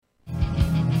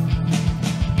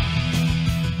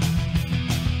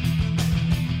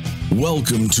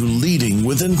Welcome to Leading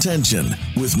with Intention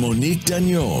with Monique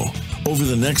Dagneau. Over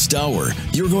the next hour,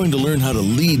 you're going to learn how to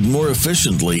lead more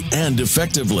efficiently and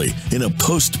effectively in a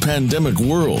post-pandemic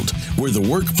world where the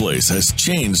workplace has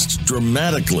changed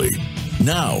dramatically.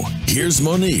 Now, here's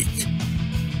Monique.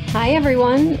 Hi,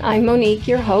 everyone. I'm Monique,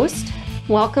 your host.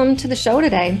 Welcome to the show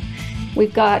today.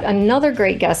 We've got another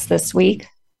great guest this week.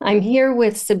 I'm here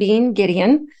with Sabine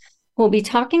Gideon, who will be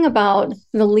talking about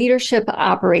the Leadership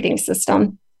Operating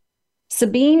System.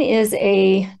 Sabine is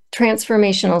a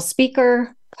transformational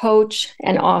speaker, coach,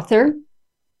 and author.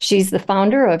 She's the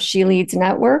founder of She Leads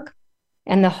Network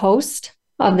and the host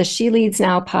of the She Leads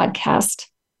Now podcast.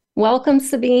 Welcome,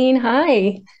 Sabine.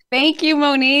 Hi. Thank you,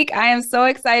 Monique. I am so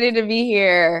excited to be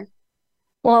here.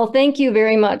 Well, thank you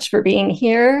very much for being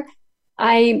here.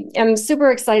 I am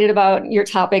super excited about your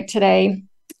topic today.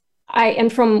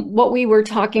 And from what we were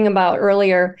talking about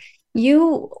earlier,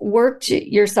 you worked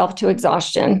yourself to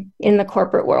exhaustion in the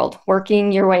corporate world,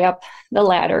 working your way up the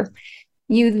ladder.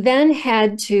 You then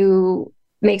had to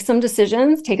make some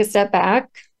decisions, take a step back,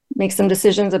 make some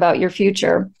decisions about your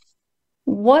future.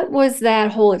 What was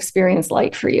that whole experience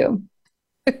like for you?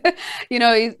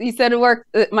 You said to work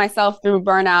myself through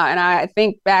burnout. And I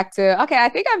think back to, I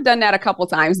think I've done that a couple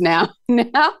times now. now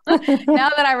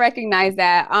that I recognize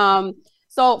that.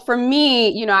 So for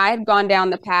me, I had gone down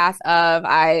the path of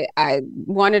I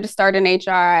wanted to start in HR.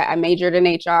 I majored in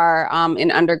HR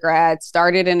in undergrad,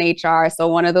 started in HR. So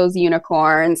one of those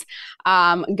unicorns,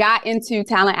 got into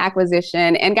talent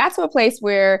acquisition and got to a place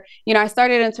where, I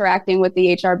started interacting with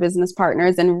the HR business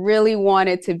partners and really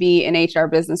wanted to be an HR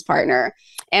business partner.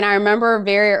 And I remember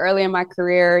very early in my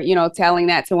career, telling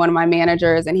that to one of my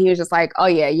managers, and he was just like, oh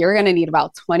yeah, you're going to need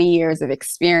about 20 years of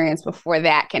experience before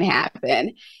that can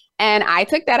happen. And I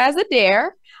took that as a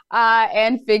dare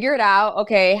and figured out,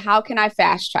 okay, how can I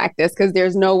fast track this? Because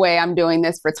there's no way I'm doing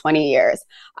this for 20 years.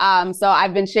 So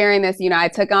I've been sharing this, I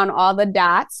took on all the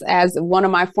dots as one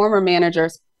of my former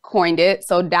managers coined it.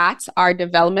 So dots are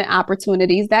development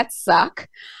opportunities that suck.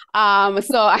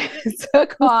 So I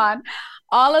took on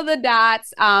all of the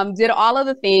dots, did all of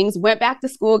the things, went back to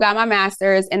school, got my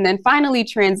master's, and then finally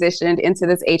transitioned into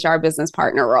this HR business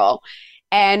partner role.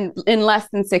 And in less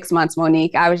than 6 months,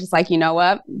 Monique, I was just like, you know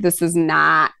what? This is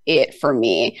not it for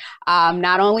me.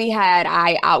 Not only had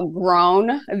I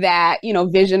outgrown that,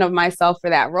 vision of myself for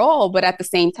that role, but at the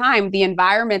same time, the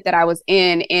environment that I was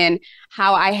in and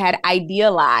how I had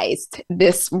idealized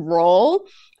this role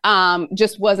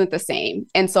just wasn't the same.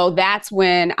 And so that's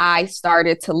when I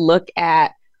started to look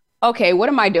at, okay, what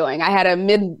am I doing? I had a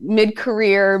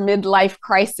mid-career, midlife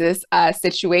crisis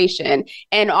situation.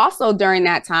 And also during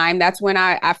that time, that's when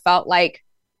I felt like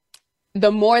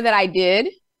the more that I did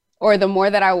or the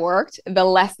more that I worked, the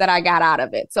less that I got out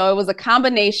of it. So it was a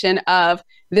combination of,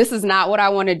 this is not what I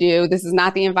want to do. This is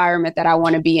not the environment that I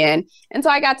want to be in. And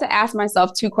so I got to ask myself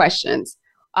two questions.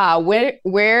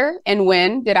 Where and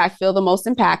when did I feel the most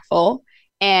impactful?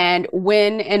 And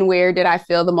when and where did I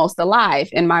feel the most alive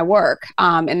in my work?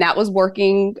 And that was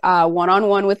working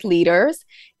one-on-one with leaders,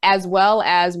 as well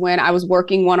as when I was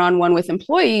working one-on-one with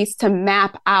employees to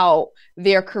map out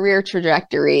their career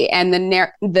trajectory and the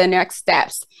next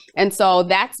steps. And so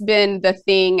that's been the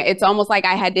thing. It's almost like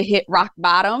I had to hit rock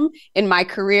bottom in my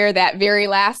career that very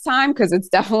last time, because it's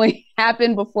definitely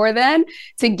happened before then,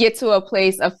 to get to a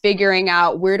place of figuring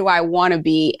out where do I want to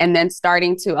be and then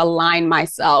starting to align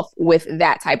myself with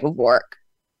that type of work.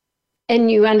 And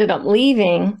you ended up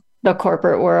leaving the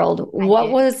corporate world.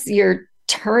 What was your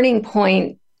turning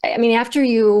point? I mean, after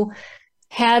you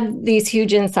had these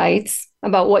huge insights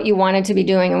about what you wanted to be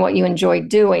doing and what you enjoyed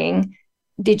doing,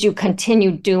 did you continue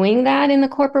doing that in the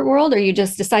corporate world, or you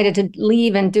just decided to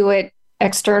leave and do it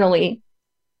externally?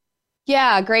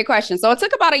 Yeah, great question. So it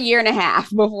took about 1.5 years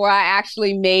before I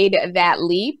actually made that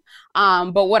leap.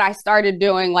 But what I started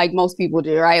doing, like most people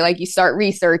do, right? Like you start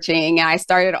researching, and I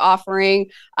started offering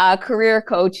career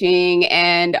coaching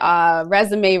and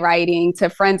resume writing to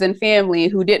friends and family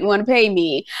who didn't want to pay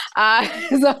me.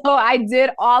 So I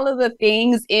did all of the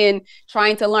things in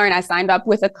trying to learn. I signed up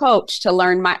with a coach to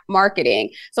learn my marketing.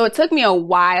 So it took me a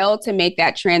while to make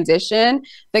that transition.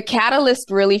 The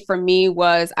catalyst really for me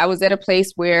was I was at a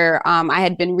place where I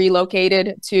had been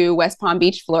relocated to West Palm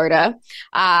Beach, Florida.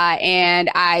 And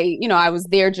I was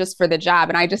there just for the job.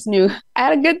 And I just knew I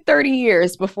had a good 30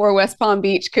 years before West Palm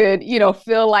Beach could,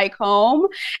 feel like home.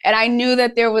 And I knew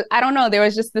that there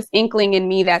was just this inkling in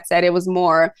me that said it was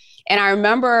more. And I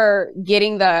remember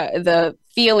getting the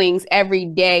feelings every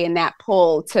day and that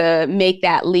pull to make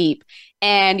that leap.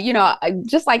 And,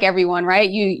 just like everyone, right?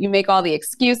 You make all the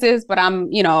excuses, but I'm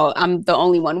the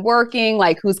only one working.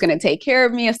 Like, who's going to take care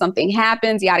of me if something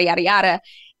happens, yada, yada, yada.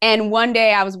 And one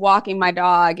day I was walking my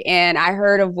dog and I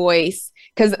heard a voice,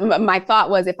 because my thought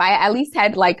was, if I at least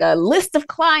had like a list of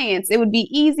clients, it would be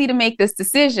easy to make this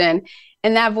decision.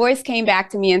 And that voice came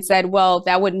back to me and said, well,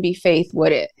 that wouldn't be faith,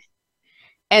 would it?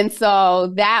 And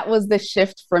so that was the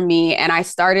shift for me. And I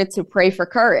started to pray for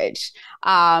courage.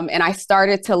 And I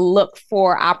started to look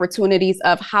for opportunities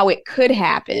of how it could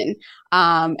happen,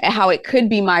 and how it could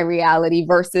be my reality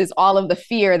versus all of the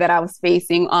fear that I was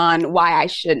facing on why I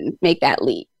shouldn't make that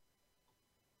leap.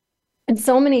 And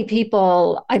so many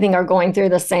people, I think, are going through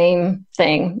the same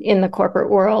thing in the corporate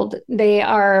world. They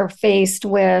are faced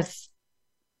with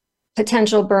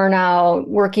potential burnout,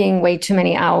 working way too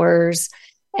many hours.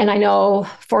 And I know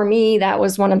for me, that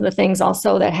was one of the things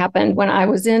also that happened when I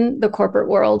was in the corporate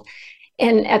world.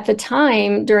 And at the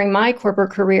time, during my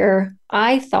corporate career,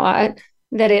 I thought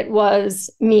that it was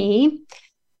me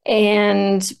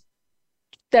and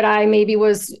that I maybe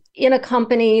was in a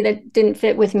company that didn't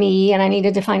fit with me and I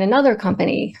needed to find another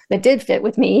company that did fit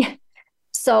with me.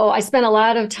 So I spent a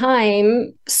lot of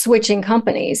time switching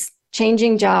companies,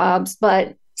 changing jobs,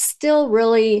 but still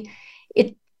really,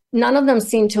 none of them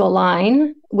seemed to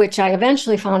align, which I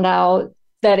eventually found out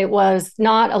that it was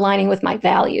not aligning with my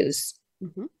values.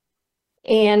 Mm-hmm.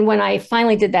 And when I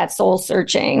finally did that soul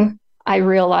searching, I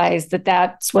realized that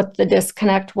that's what the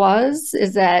disconnect was,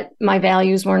 is that my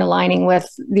values weren't aligning with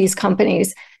these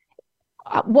companies.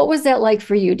 What was that like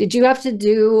for you? Did you have to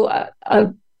do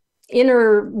a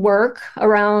inner work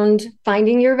around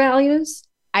finding your values?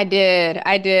 I did.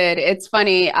 It's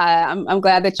funny. I'm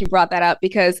glad that you brought that up,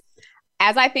 because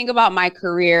as I think about my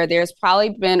career, there's probably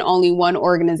been only one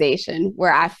organization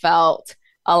where I felt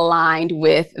aligned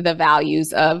with the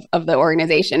values of the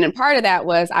organization. And part of that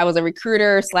was I was a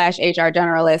recruiter / HR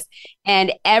generalist.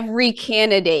 And every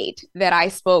candidate that I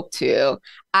spoke to,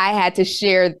 I had to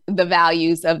share the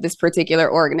values of this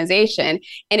particular organization.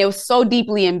 And it was so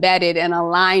deeply embedded and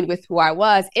aligned with who I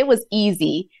was. It was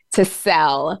easy to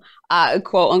sell,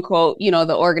 quote unquote,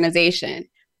 the organization.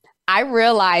 I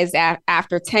realized that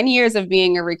after 10 years of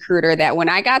being a recruiter, that when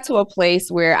I got to a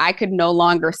place where I could no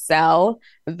longer sell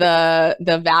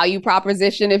the value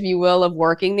proposition, if you will, of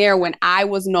working there, when I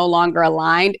was no longer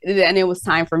aligned, then it was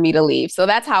time for me to leave. So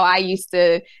that's how I used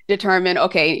to determine,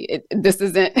 okay, this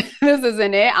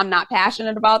isn't it. I'm not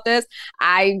passionate about this.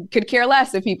 I could care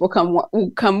less if people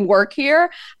come work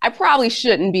here. I probably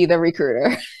shouldn't be the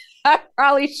recruiter. I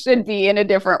probably should be in a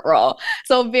different role.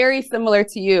 So very similar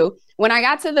to you. When I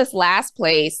got to this last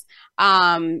place,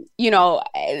 the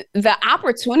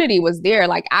opportunity was there.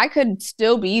 Like, I could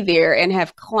still be there and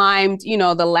have climbed,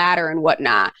 the ladder and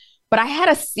whatnot. But I had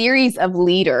a series of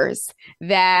leaders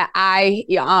that I,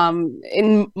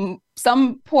 in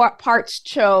some parts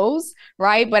chose,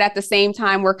 right? But at the same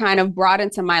time, were kind of brought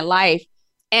into my life.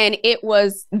 And it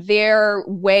was their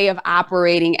way of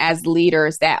operating as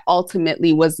leaders that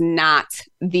ultimately was not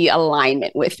the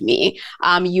alignment with me.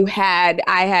 I had,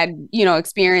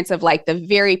 experience of like the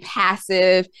very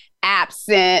passive,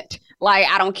 absent, like,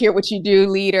 I don't care what you do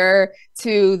leader,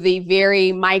 to the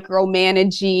very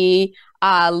micromanagey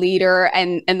leader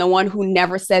and the one who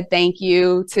never said thank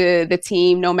you to the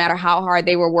team, no matter how hard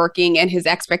they were working. And his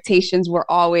expectations were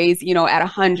always, at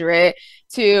 100.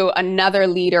 To another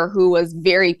leader who was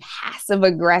very passive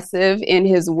aggressive in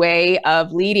his way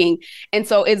of leading. And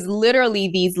so it's literally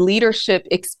these leadership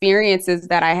experiences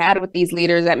that I had with these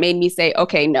leaders that made me say,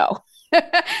 okay, no,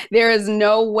 there is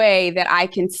no way that I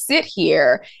can sit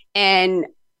here and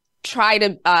try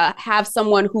to have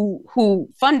someone who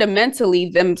fundamentally,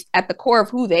 them at the core of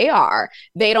who they are,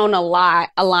 they don't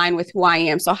align with who I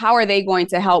am. So how are they going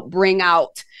to help bring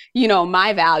out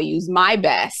my values, my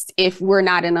best, if we're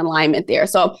not in alignment there?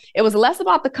 So it was less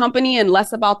about the company and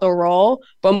less about the role,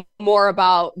 but more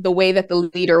about the way that the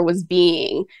leader was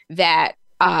being that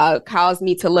caused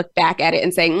me to look back at it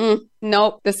and say,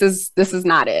 nope, this is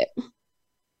not it.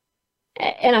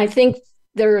 And I think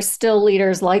there are still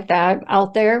leaders like that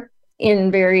out there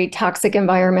in very toxic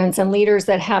environments, and leaders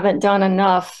that haven't done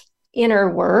enough inner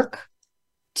work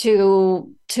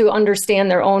to understand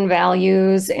their own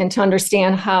values and to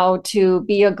understand how to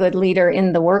be a good leader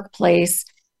in the workplace.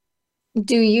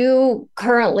 Do you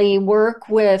currently work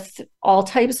with all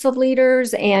types of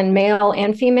leaders, and male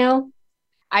and female?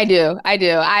 I do.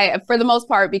 I, for the most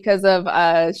part, because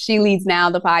of She Leads Now,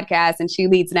 the podcast, and She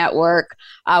Leads Network,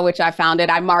 which I founded,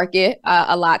 I market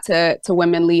a lot to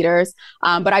women leaders.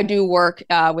 But I do work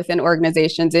within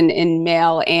organizations in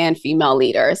male and female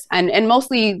leaders, and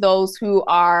mostly those who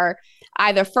are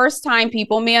either first time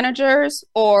people managers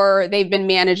or they've been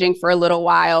managing for a little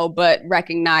while, but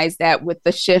recognize that with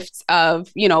the shifts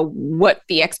of, what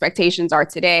the expectations are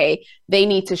today, they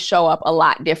need to show up a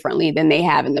lot differently than they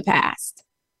have in the past.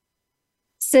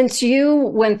 Since you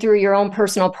went through your own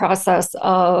personal process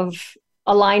of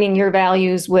aligning your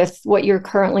values with what you're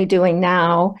currently doing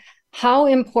now, how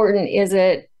important is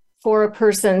it for a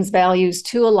person's values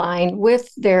to align with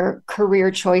their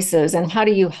career choices, and how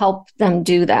do you help them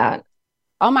do that?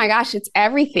 Oh my gosh, it's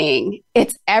everything.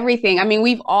 It's everything. I mean,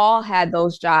 we've all had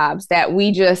those jobs that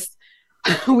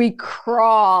we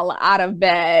crawl out of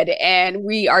bed and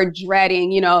we are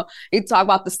dreading, you talk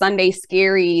about the Sunday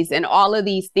scaries and all of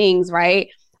these things, right?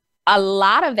 A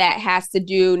lot of that has to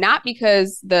do not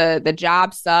because the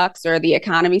job sucks or the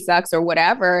economy sucks or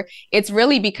whatever. It's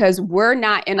really because we're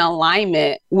not in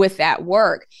alignment with that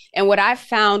work. And what I've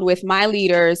found with my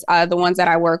leaders, the ones that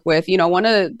I work with, one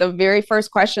of the very first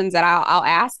questions that I'll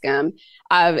ask them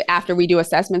after we do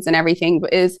assessments and everything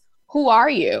is, who are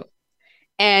you?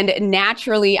 And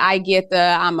naturally, I get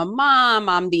I'm a mom,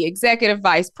 I'm the executive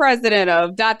vice president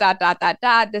of ... this,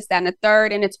 that, and the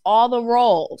third. And it's all the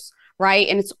roles, right?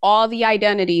 And it's all the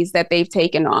identities that they've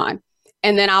taken on.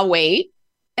 And then I'll wait,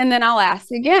 and then I'll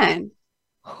ask again,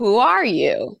 who are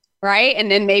you? Right? And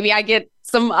then maybe I get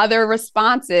some other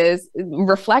responses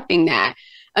reflecting that,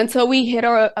 until we hit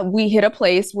a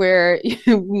place where,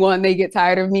 one, they get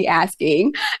tired of me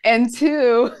asking, and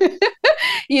two,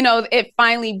 it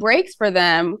finally breaks for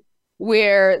them,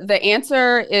 where the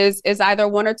answer is either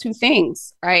one or two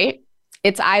things, right?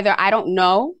 It's either I don't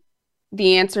know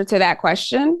the answer to that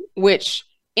question, which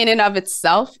in and of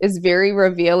itself is very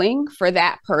revealing for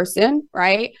that person,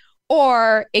 right?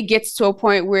 Or it gets to a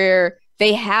point where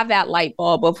they have that light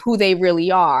bulb of who they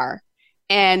really are,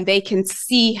 and they can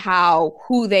see how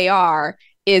who they are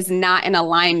is not in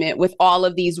alignment with all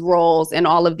of these roles and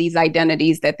all of these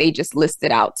identities that they just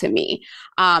listed out to me.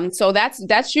 So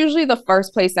that's usually the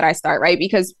first place that I start, right?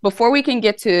 Because before we can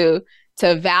get to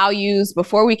values,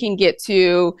 before we can get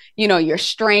to, your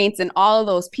strengths and all of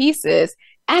those pieces,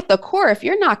 at the core, if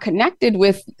you're not connected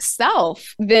with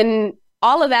self, then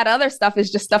all of that other stuff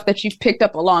is just stuff that you've picked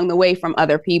up along the way from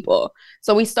other people.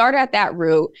 So we start at that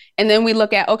root, and then we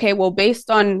look at, okay, well,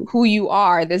 based on who you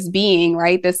are, this being,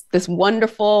 right? This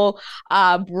wonderful,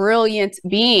 brilliant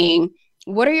being,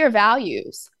 what are your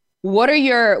values? What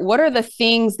are the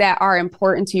things that are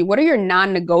important to you? What are your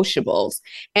non-negotiables?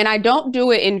 And I don't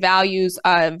do it in values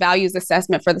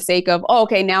assessment for the sake of,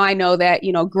 okay, now I know that,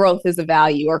 growth is a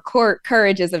value, or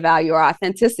courage is a value, or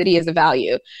authenticity is a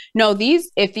value. No,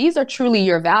 if these are truly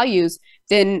your values,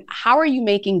 then how are you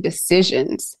making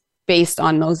decisions based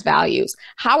on those values?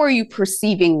 How are you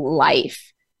perceiving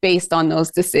life based on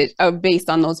those based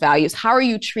on those values? How are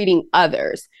you treating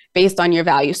others based on your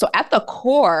values? So at the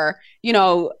core,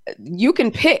 you can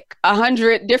pick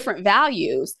 100 different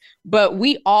values, but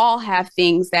we all have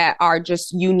things that are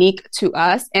just unique to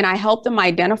us. And I help them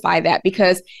identify that,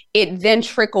 because it then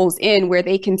trickles in where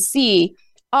they can see,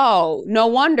 oh, no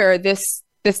wonder this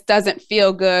doesn't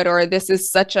feel good, or this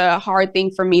is such a hard thing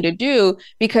for me to do,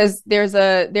 because there's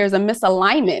a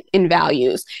misalignment in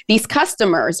values. These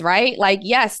customers, right? Like,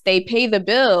 yes, they pay the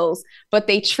bills, but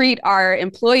they treat our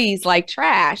employees like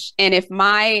trash. And if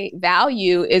my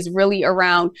value is really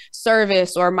around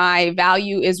service, or my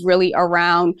value is really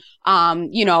around, love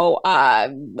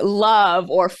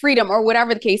or freedom, or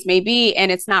whatever the case may be,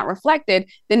 and it's not reflected,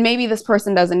 then maybe this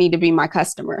person doesn't need to be my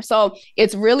customer. So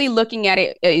it's really looking at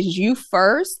it as you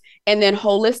first, and then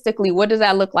holistically, what does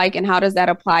that look like, and how does that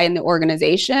apply in the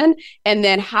organization? And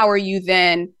then how are you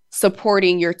then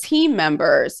supporting your team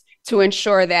members to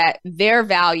ensure that their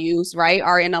values, right,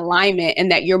 are in alignment,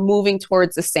 and that you're moving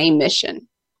towards the same mission?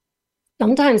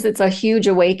 Sometimes it's a huge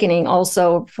awakening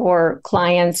also for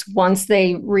clients once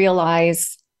they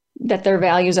realize that their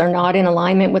values are not in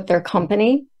alignment with their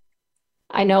company.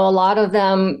 I know a lot of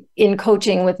them in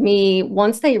coaching with me,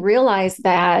 once they realize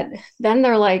that, then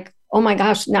they're like, oh my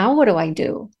gosh, now what do I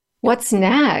do? What's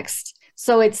next?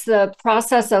 So it's the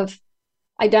process of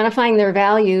identifying their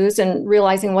values and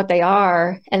realizing what they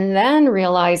are, and then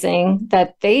realizing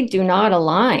that they do not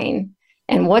align,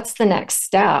 and what's the next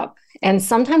step. And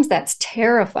sometimes that's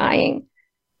terrifying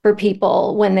for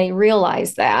people when they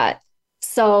realize that.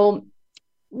 So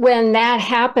when that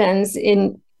happens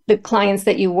in the clients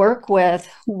that you work with,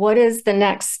 what is the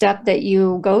next step that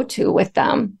you go to with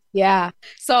them? Yeah.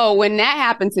 So when that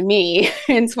happened to me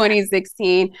in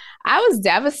 2016, I was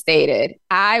devastated.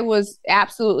 I was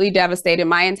absolutely devastated.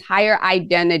 My entire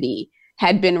identity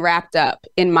had been wrapped up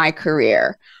in my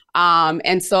career.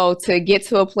 And so to get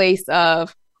to a place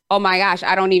of, oh my gosh,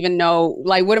 I don't even know,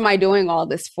 like, what am I doing all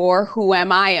this for? Who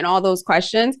am I? And all those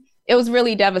questions, it was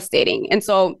really devastating. And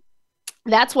so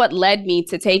that's what led me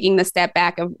to taking the step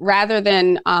back of, rather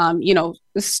than,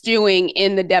 stewing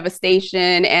in the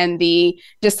devastation and the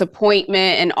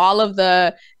disappointment and all of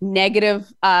the negative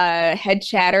head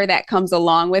chatter that comes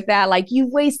along with that, like, you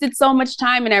wasted so much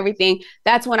time and everything.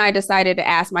 That's when I decided to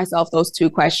ask myself those two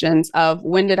questions of,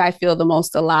 when did I feel the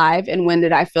most alive and when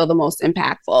did I feel the most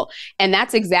impactful? And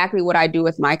that's exactly what I do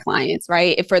with my clients,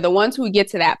 right? If for the ones who get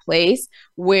to that place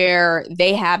where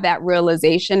they have that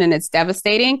realization and it's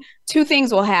devastating, two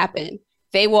things will happen.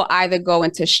 They will either go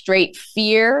into straight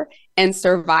fear and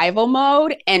survival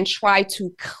mode and try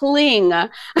to cling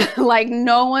like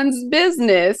no one's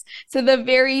business to the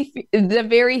very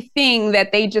thing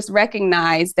that they just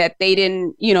recognized that they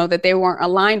didn't, that they weren't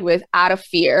aligned with out of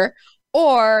fear.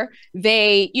 Or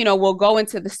they, will go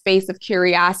into the space of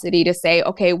curiosity to say,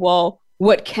 okay, well,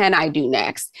 what can I do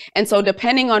next? And so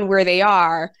depending on where they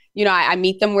are, I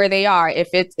meet them where they are. If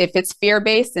it's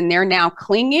fear-based and they're now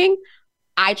clinging,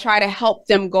 I try to help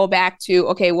them go back to,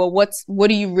 okay, well, what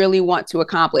do you really want to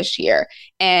accomplish here?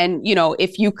 And,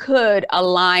 if you could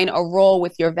align a role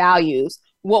with your values,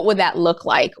 what would that look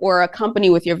like? Or a company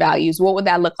with your values, what would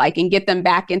that look like? And get them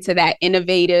back into that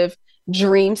innovative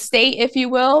dream state, if you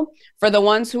will. For the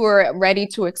ones who are ready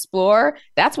to explore,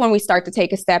 that's when we start to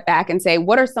take a step back and say,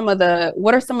 what are some of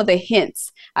the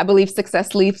hints? I believe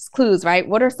success leaves clues, right?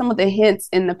 What are some of the hints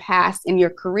in the past in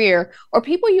your career or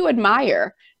people you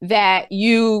admire that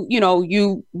you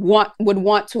would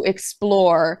want to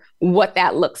explore what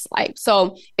that looks like?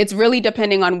 So it's really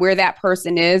depending on where that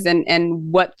person is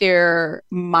and what their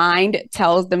mind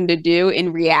tells them to do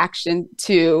in reaction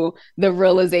to the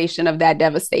realization of that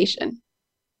devastation.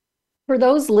 For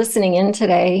those listening in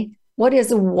today, what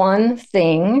is one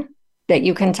thing that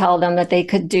you can tell them that they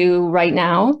could do right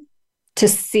now to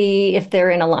see if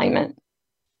they're in alignment?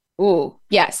 Ooh,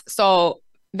 yes. So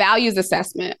values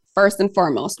assessment, first and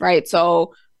foremost, right?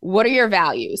 So what are your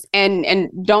values? And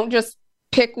don't just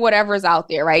pick whatever's out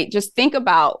there, right? Just think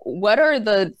about what are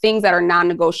the things that are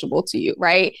non-negotiable to you,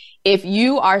 right? If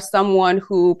you are someone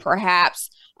who perhaps,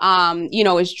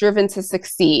 is driven to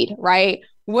succeed, right?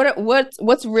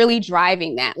 What's really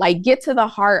driving that? Like, get to the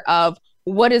heart of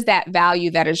what is that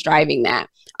value that is driving that?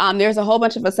 There's a whole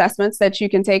bunch of assessments that you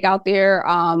can take out there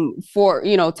for,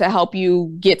 to help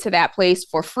you get to that place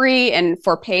for free and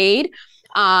for paid.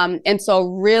 And so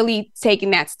really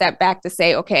taking that step back to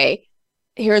say, okay,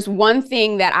 here's one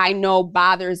thing that I know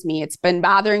bothers me. It's been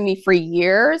bothering me for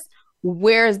years.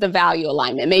 Where's the value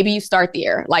alignment? Maybe you start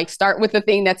there, like start with the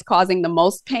thing that's causing the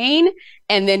most pain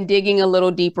and then digging a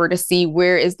little deeper to see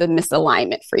where is the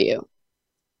misalignment for you.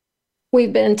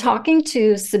 We've been talking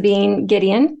to Sabine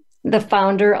Gideon, the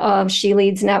founder of She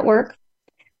Leads Network.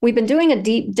 We've been doing a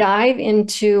deep dive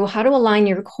into how to align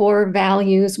your core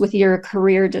values with your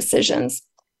career decisions.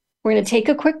 We're going to take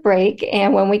a quick break,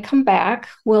 and when we come back,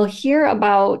 we'll hear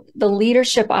about the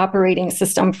leadership operating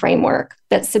system framework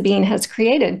that Sabine has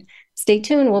created. Stay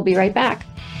tuned. We'll be right back.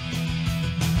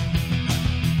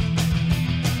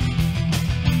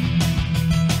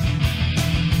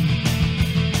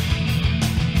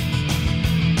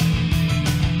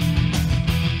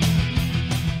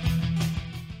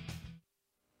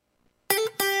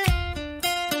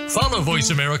 Follow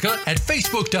Voice America at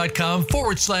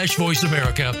facebook.com/Voice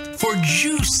America for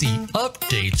juicy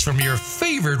updates from your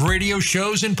favorite radio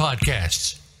shows and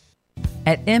podcasts.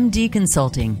 At MD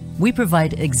Consulting, we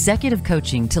provide executive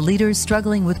coaching to leaders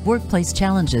struggling with workplace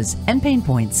challenges and pain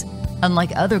points.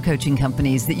 Unlike other coaching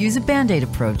companies that use a Band-Aid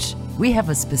approach, we have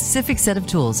a specific set of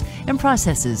tools and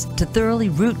processes to thoroughly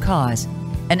root cause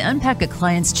and unpack a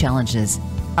client's challenges.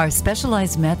 Our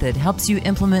specialized method helps you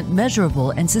implement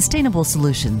measurable and sustainable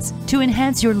solutions to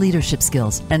enhance your leadership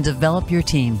skills and develop your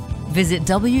team. Visit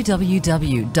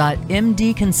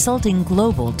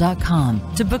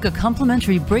www.mdconsultingglobal.com to book a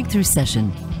complimentary breakthrough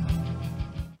session.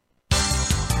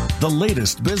 The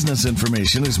latest business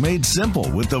information is made simple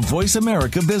with the Voice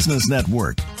America Business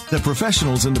Network. The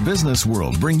professionals in the business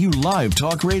world bring you live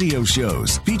talk radio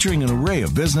shows featuring an array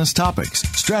of business topics,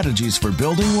 strategies for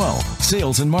building wealth,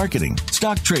 sales and marketing,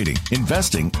 stock trading,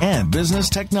 investing, and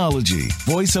business technology.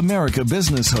 Voice America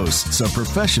Business hosts are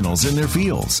professionals in their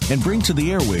fields and bring to the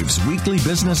airwaves weekly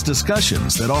business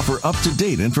discussions that offer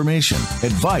up-to-date information,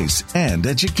 advice, and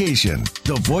education.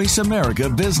 The Voice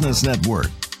America Business Network.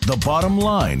 The bottom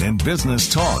line in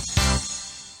business talk.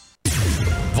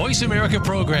 Voice America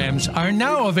programs are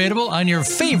now available on your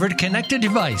favorite connected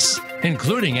device.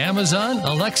 including Amazon,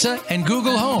 Alexa, and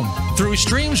Google Home. Through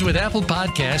streams with Apple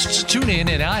Podcasts, TuneIn,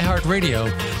 and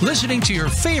iHeartRadio, listening to your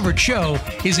favorite show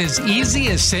is as easy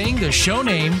as saying the show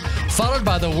name followed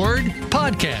by the word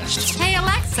podcast. Hey,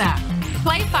 Alexa,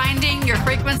 play Finding Your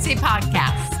Frequency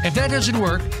podcast. If that doesn't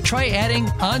work, try adding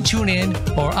on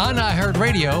TuneIn or on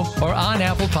iHeartRadio or on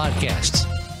Apple Podcasts.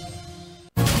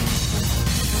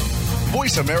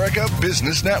 Voice America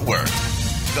Business Network,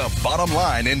 the bottom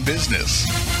line in business.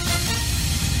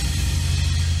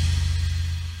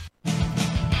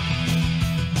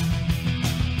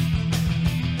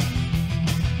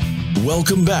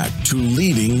 Welcome back to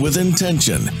Leading with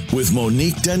Intention with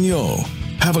Monique Dagneau.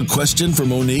 Have a question for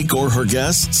Monique or her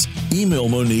guests? Email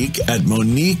Monique at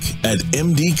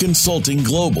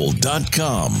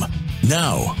mdconsultingglobal.com.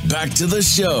 Now, back to the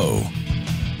show.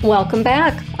 Welcome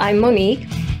back. I'm Monique,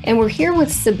 and we're here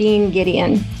with Sabine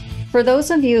Gideon. For those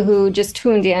of you who just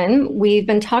tuned in, we've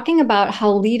been talking about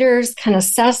how leaders can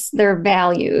assess their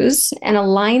values and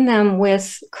align them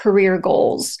with career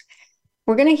goals.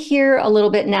 We're going to hear a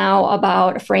little bit now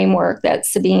about a framework that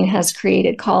Sabine has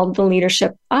created called the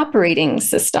Leadership Operating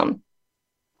System.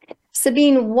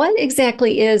 Sabine, what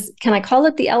exactly can I call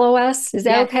it the LOS? Is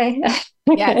that okay?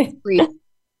 Yes, please.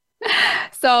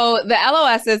 So the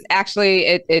LOS is actually,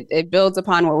 it builds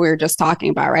upon what we were just talking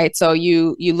about, right? So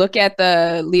you look at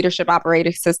the Leadership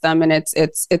Operating System and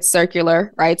it's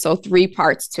circular, right? So 3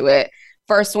 parts to it.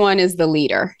 First one is the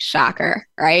leader, shocker,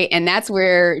 right? And that's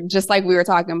where, just like we were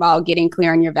talking about getting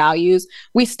clear on your values,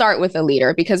 we start with a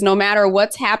leader, because no matter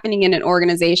what's happening in an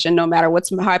organization, no matter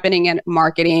what's happening in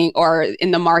marketing or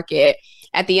in the market,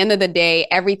 at the end of the day,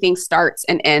 everything starts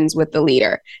and ends with the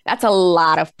leader. That's a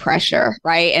lot of pressure,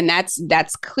 right? And that's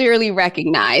clearly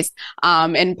recognized.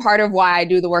 And part of why I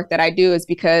do the work that I do is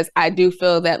because I do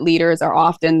feel that leaders are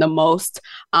often the most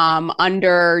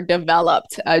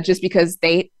underdeveloped, just because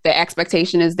the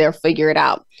expectation is they'll figure it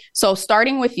out. So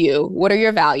starting with you, what are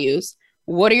your values?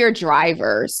 What are your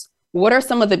drivers? What are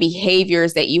some of the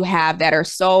behaviors that you have that are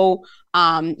so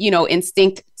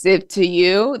instinctive to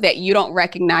you that you don't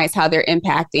recognize how they're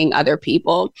impacting other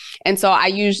people? And so I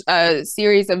use a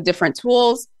series of different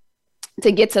tools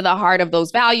to get to the heart of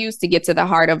those values, to get to the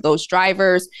heart of those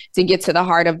drivers, to get to the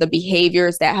heart of the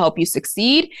behaviors that help you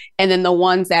succeed, and then the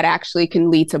ones that actually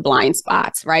can lead to blind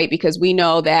spots, right? Because we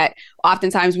know that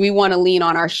oftentimes we want to lean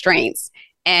on our strengths.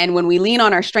 And when we lean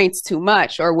on our strengths too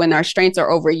much, or when our strengths are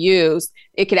overused,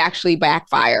 it could actually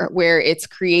backfire, where it's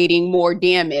creating more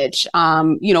damage,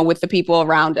 with the people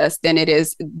around us than it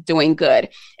is doing good.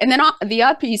 And then the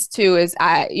other piece too is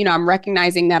I'm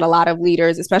recognizing that a lot of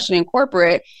leaders, especially in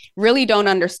corporate, really don't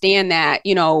understand that,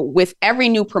 with every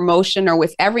new promotion or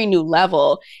with every new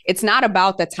level, it's not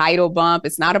about the title bump.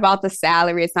 It's not about the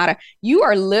salary. You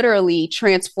are literally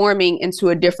transforming into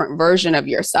a different version of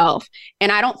yourself. And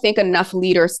I don't think enough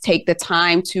leaders take the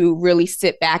time to really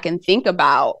sit back and think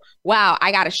about, wow,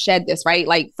 I got to shed this, right?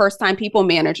 Like first-time people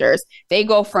managers, they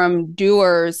go from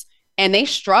doers and they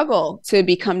struggle to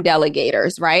become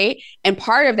delegators, right? And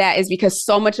part of that is because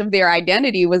so much of their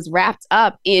identity was wrapped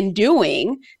up in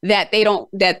doing that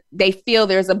they feel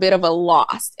there's a bit of a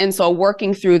loss. And so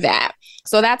working through that.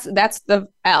 So that's the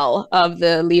L of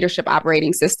the Leadership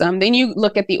Operating System. Then you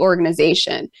look at the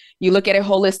organization. You look at it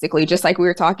holistically, just like we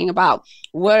were talking about.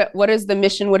 What is the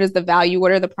mission? What is the value?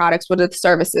 What are the products? What are the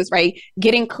services, right?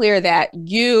 Getting clear that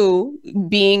you,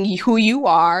 being who you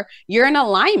are, you're in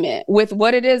alignment with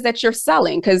what it is that you're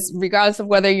selling. Because regardless of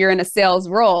whether you're in a sales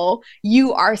role,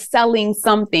 you are selling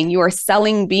something. You are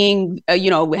selling being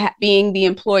the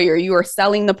employer. You are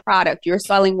selling the product. You're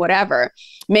selling whatever.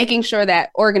 Making sure that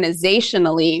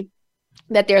organizationally,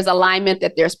 that there's alignment,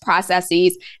 that there's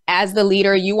processes. As the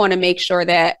leader, you want to make sure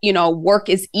that, work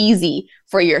is easy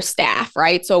for your staff,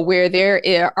 right? So where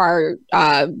there are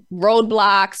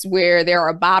roadblocks, where there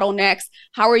are bottlenecks,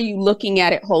 how are you looking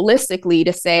at it holistically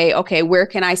to say, okay, where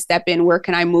can I step in? Where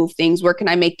can I move things? Where can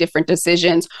I make different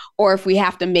decisions? Or if we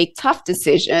have to make tough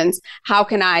decisions, how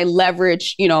can I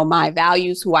leverage, my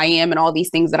values, who I am, and all these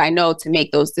things that I know to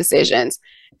make those decisions?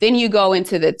 Then you go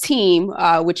into the team,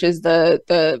 which is the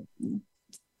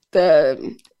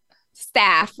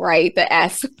staff, right? The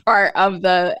S part of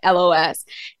the LOS.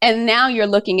 And now you're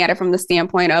looking at it from the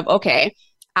standpoint of, okay,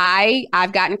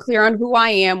 I've gotten clear on who I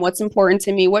am, what's important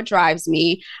to me, what drives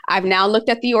me. I've now looked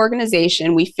at the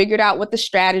organization. We figured out what the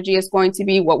strategy is going to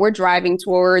be, what we're driving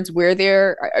towards, where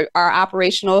there are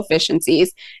operational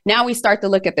efficiencies. Now we start to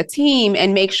look at the team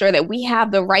and make sure that we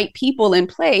have the right people in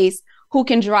place who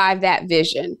can drive that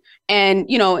vision. And,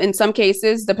 in some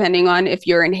cases, depending on if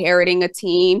you're inheriting a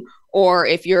team or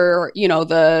if you're,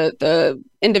 the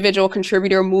individual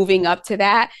contributor moving up to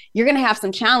that, you're going to have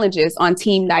some challenges on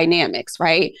team dynamics,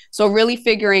 right? So really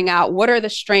figuring out what are the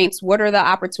strengths, what are the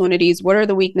opportunities, what are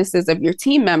the weaknesses of your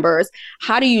team members?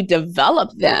 How do you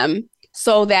develop them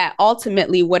so that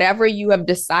ultimately whatever you have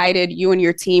decided, you and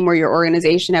your team or your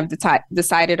organization have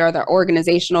decided are the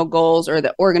organizational goals or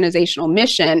the organizational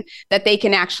mission, that they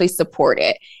can actually support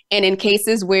it. And in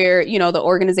cases where, the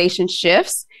organization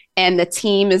shifts and the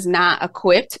team is not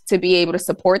equipped to be able to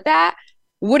support that,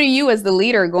 what are you as the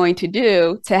leader going to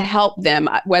do to help them,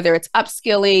 whether it's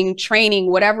upskilling, training,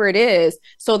 whatever it is,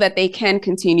 so that they can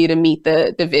continue to meet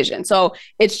the vision? So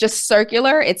it's just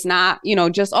circular. It's not,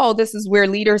 just, oh, this is where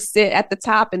leaders sit at the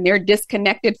top and they're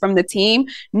disconnected from the team.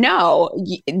 No,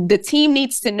 the team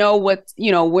needs to know what,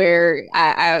 where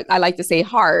I like to say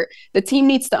heart. The team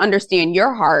needs to understand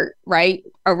your heart, right,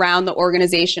 around the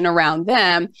organization, around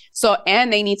them. So,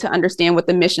 and they need to understand what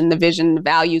the mission, the vision, the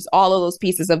values, all of those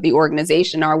pieces of the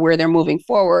organization are, where they're moving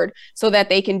forward, so that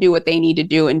they can do what they need to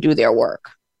do and do their work.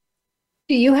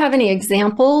 Do you have any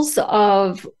examples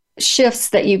of shifts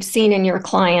that you've seen in your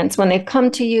clients when they've come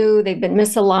to you, they've been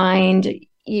misaligned,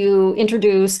 you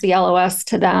introduce the LOS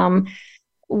to them?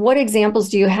 What examples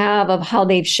do you have of how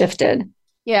they've shifted?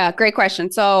 Yeah, great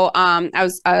question. So I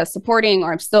was supporting,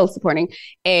 or I'm still supporting,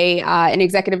 an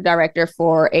executive director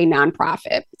for a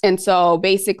nonprofit. And so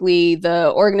basically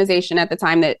the organization at the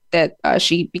time that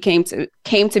she came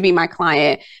to be my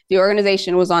client, the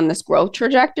organization was on this growth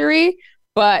trajectory.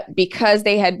 But because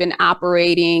they had been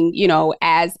operating,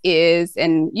 as is,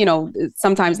 and,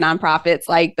 sometimes nonprofits,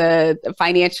 like the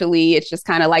financially, it's just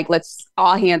kind of like, let's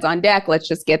all hands on deck, let's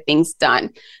just get things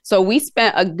done. So we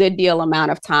spent a good deal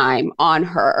amount of time on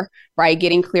her, right?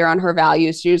 Getting clear on her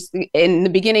values. She was, in the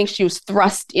beginning, she was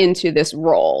thrust into this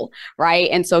role, right?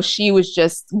 And so she was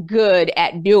just good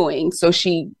at doing. So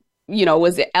she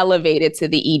was elevated to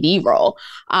the ED role.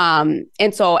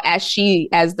 And so as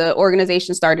the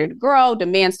organization started to grow,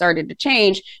 demand started to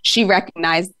change, she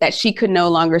recognized that she could no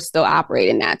longer still operate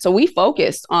in that. So we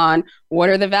focused on what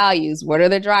are the values, what are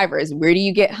the drivers, where do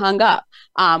you get hung up?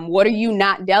 What are you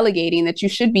not delegating that you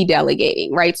should be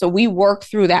delegating, right? So we worked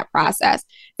through that process.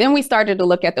 Then we started to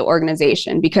look at the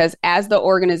organization, because as the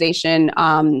organization,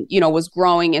 was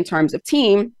growing in terms of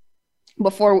team,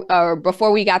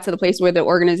 before we got to the place where the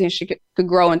organization could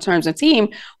grow in terms of team,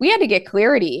 we had to get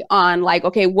clarity on, like,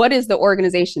 okay, what is the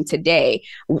organization today?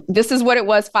 This is what it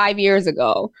was 5 years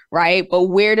ago, right? But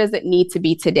where does it need to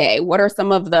be today? What are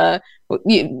some of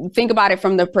think about it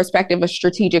from the perspective of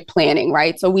strategic planning,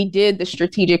 right? So we did the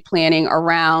strategic planning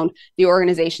around the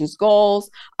organization's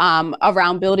goals,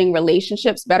 around building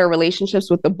relationships, better relationships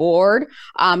with the board.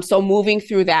 So moving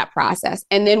through that process.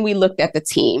 And then we looked at the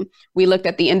team. We looked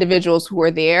at the individuals who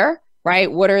were there,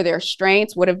 right? What are their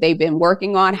strengths? What have they been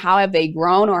working on? How have they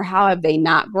grown, or how have they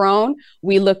not grown?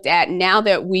 We looked at, now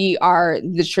that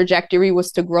the trajectory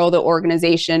was to grow the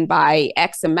organization by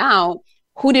X amount,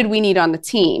 who did we need on the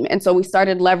team? And so we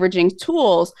started leveraging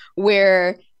tools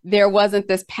where there wasn't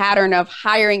this pattern of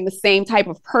hiring the same type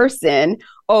of person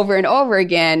over and over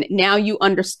again. Now you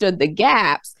understood the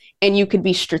gaps and you could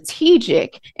be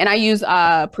strategic. And I use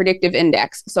predictive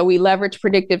index. So we leverage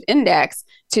predictive index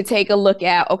to take a look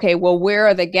at, okay, well, where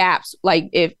are the gaps? Like,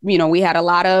 if, we had a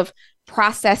lot of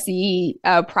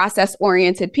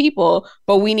process-oriented people,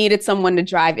 but we needed someone to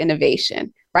drive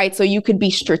innovation, right? So you could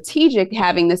be strategic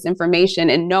having this information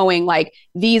and knowing, like,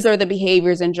 these are the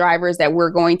behaviors and drivers that we're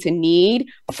going to need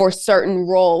for certain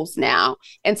roles now.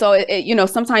 And so,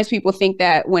 sometimes people think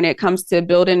that when it comes to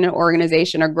building an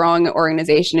organization or growing an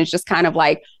organization, it's just kind of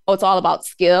like, oh, it's all about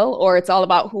skill, or it's all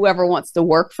about whoever wants to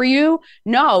work for you.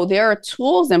 No, there are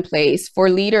tools in place for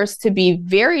leaders to be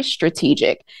very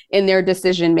strategic in their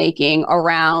decision-making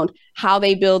around how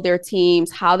they build their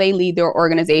teams, how they lead their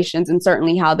organizations, and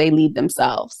certainly how they lead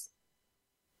themselves.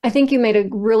 I think you made a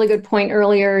really good point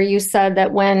earlier. You said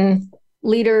that when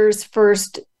leaders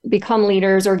first become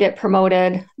leaders or get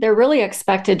promoted, they're really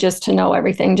expected just to know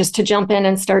everything, just to jump in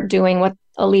and start doing what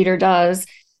a leader does.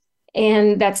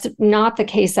 And that's not the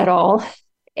case at all.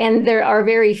 And there are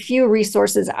very few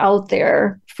resources out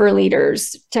there for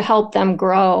leaders to help them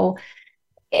grow.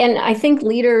 And I think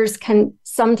leaders can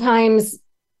sometimes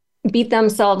beat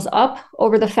themselves up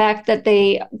over the fact that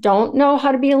they don't know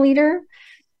how to be a leader.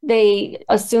 They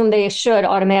assume they should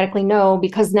automatically know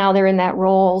because now they're in that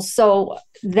role. So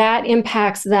that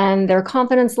impacts then their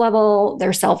confidence level,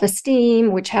 their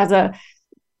self-esteem, which has a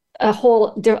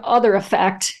whole other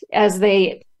effect as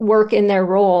they work in their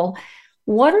role.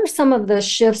 What are some of the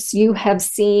shifts you have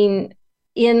seen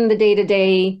in the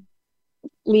day-to-day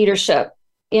leadership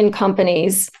in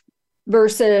companies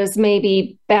versus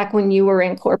maybe back when you were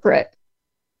in corporate?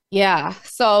 Yeah.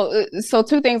 So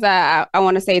two things that I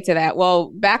want to say to that.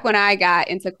 Well, back when I got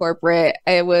into corporate,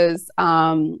 it was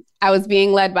I was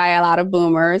being led by a lot of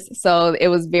boomers. So it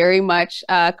was very much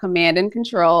command and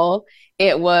control.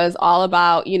 It was all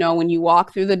about, when you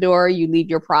walk through the door, you leave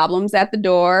your problems at the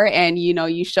door and,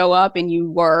 you show up and you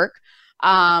work.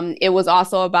 It was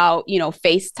also about,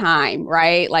 FaceTime,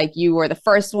 right? Like you were the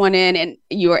first one in and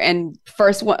you were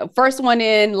first one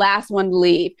in, last one to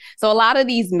leave. So a lot of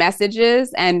these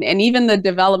messages and even the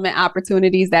development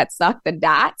opportunities that suck the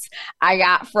dots I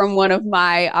got from one of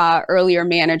my earlier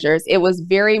managers. It was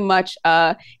very much,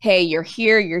 hey, you're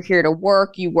here to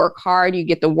work, you work hard, you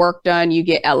get the work done, you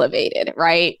get elevated,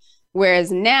 right?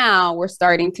 Whereas now we're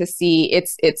starting to see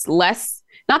it's less.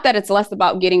 Not that it's less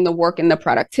about getting the work and the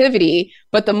productivity,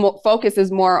 but the focus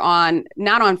is more on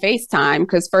not on FaceTime,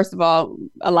 because first of all,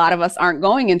 a lot of us aren't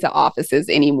going into offices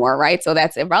anymore, right? So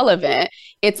that's irrelevant.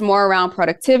 It's more around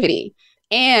productivity.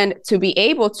 And to be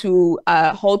able to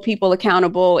hold people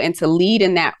accountable and to lead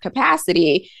in that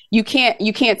capacity, you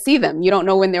can't see them. You don't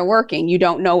know when they're working. You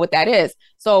don't know what that is.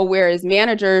 So whereas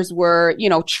managers were,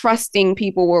 trusting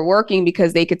people were working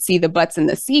because they could see the butts in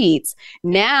the seats,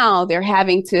 now they're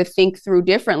having to think through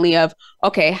differently of,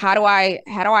 okay, how do I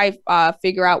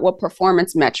figure out what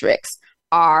performance metrics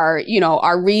are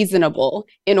reasonable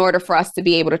in order for us to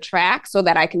be able to track so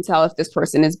that I can tell if this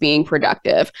person is being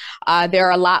productive. There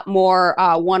are a lot more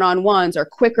one-on-ones or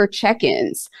quicker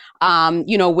check-ins,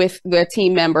 with the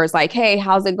team members, like, hey,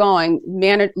 how's it going?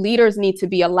 Leaders need to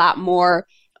be a lot more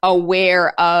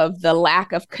aware of the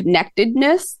lack of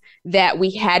connectedness that we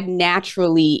had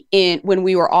naturally when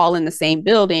we were all in the same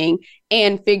building,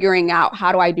 and figuring out,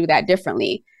 how do I do that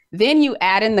differently? Then you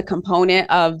add in the component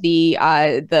of the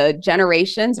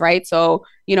generations, right? So,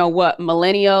 what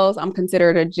millennials, I'm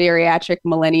considered a geriatric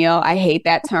millennial. I hate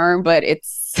that term, but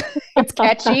it's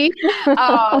catchy.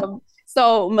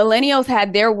 So millennials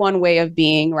had their one way of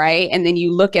being, right? And then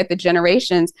you look at the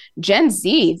generations, Gen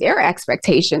Z, their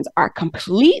expectations are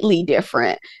completely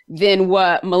different than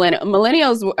what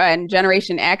millennials and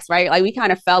Generation X, right? Like we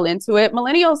kind of fell into it.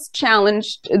 Millennials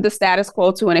challenged the status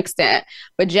quo to an extent,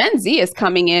 but Gen Z is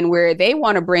coming in where they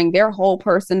want to bring their whole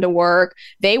person to work.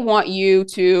 They want you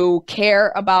to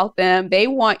care about them. They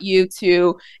want you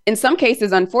to, in some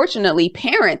cases, unfortunately,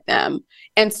 parent them.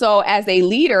 And so as a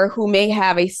leader who may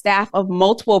have a staff of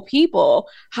multiple people,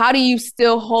 how do you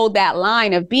still hold that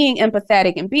line of being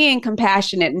empathetic and being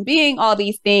compassionate and being all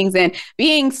these things and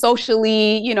being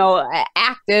socially,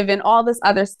 active and all this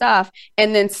other stuff,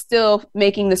 and then still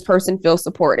making this person feel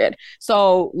supported?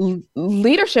 So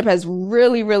leadership has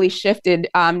really, really shifted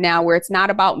now, where it's not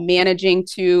about managing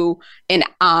to the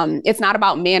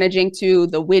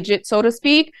widget, so to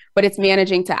speak, but it's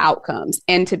managing to outcomes.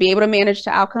 And to be able to manage to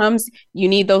outcomes, you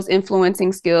need those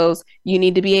influencing skills. You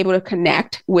need to be able to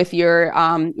connect with your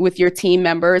team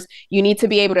members. You need to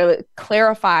be able to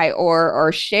clarify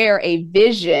or share a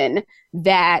vision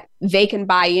that they can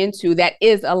buy into that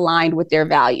is aligned with their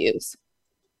values.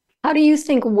 How do you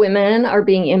think women are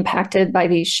being impacted by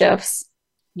these shifts?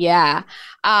 Yeah.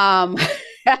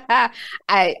 I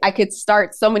could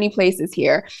start so many places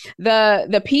here.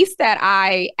 The piece that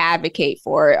I advocate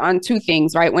for on two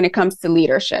things, right? When it comes to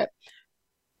leadership,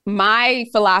 my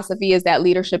philosophy is that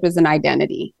leadership is an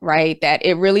identity, right? That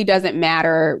it really doesn't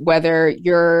matter whether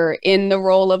you're in the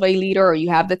role of a leader or you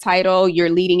have the title,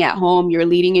 you're leading at home, you're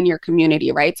leading in your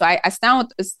community, right? So I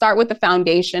start with the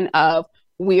foundation of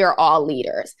we are all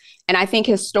leaders. And I think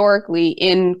historically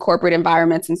in corporate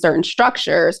environments and certain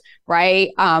structures,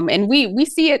 right? And we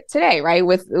see it today, right?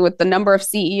 With the number of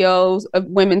CEOs, of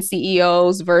women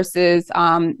CEOs versus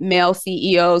male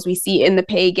CEOs, we see it in the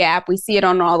pay gap, we see it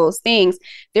on all those things.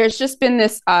 There's just been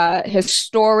this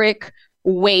historic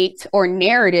weight or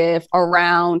narrative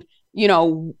around,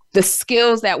 the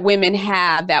skills that women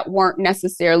have that weren't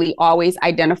necessarily always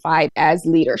identified as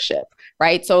leadership.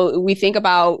 Right. So we think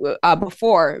about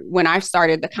before, when I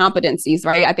started, the competencies,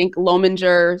 right? I think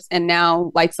Lominger's, and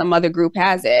now like some other group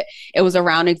has it, it was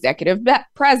around executive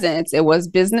presence. It was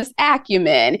business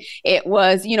acumen. It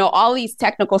was, all these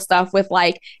technical stuff with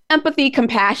like empathy,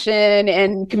 compassion,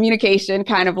 and communication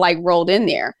kind of like rolled in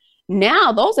there.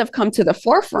 Now those have come to the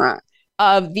forefront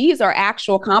of these are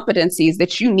actual competencies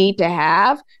that you need to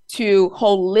have to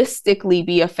holistically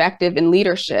be effective in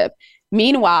leadership.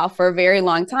 Meanwhile, for a very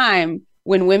long time,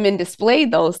 when women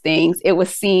displayed those things, it was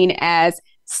seen as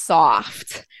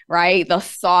soft, right? The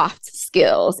soft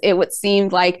skills. It would seem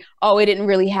like, oh, it didn't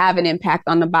really have an impact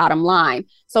on the bottom line.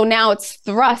 So now it's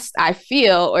thrust, I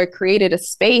feel, or created a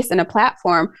space and a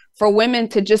platform for women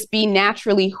to just be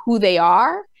naturally who they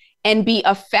are and be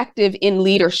effective in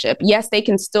leadership. Yes, they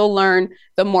can still learn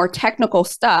the more technical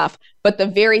stuff, but the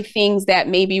very things that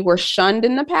maybe were shunned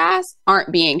in the past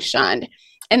aren't being shunned.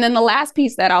 And then the last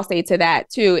piece that I'll say to that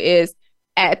too is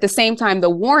at the same time, the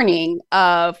warning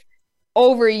of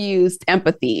overused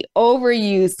empathy,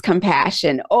 overused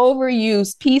compassion,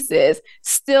 overused pieces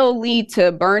still lead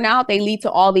to burnout. They lead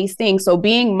to all these things. So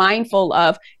being mindful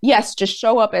of, yes, just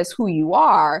show up as who you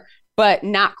are, but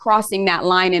not crossing that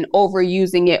line and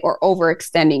overusing it or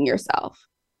overextending yourself.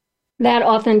 That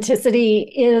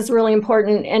authenticity is really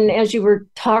important. And as you were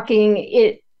talking,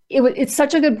 it's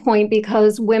such a good point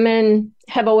because women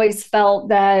have always felt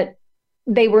that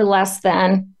they were less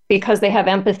than because they have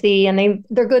empathy and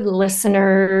they're good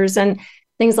listeners and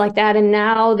things like that. And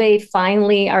now they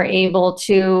finally are able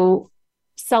to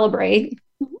celebrate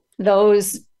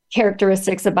those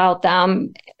characteristics about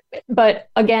them. But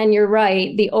again, you're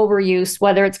right. The overuse,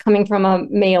 whether it's coming from a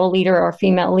male leader or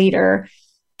female leader,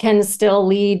 can still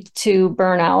lead to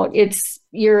burnout.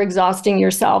 You're exhausting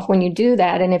yourself when you do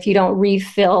that. And if you don't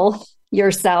refill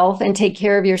yourself and take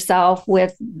care of yourself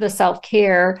with the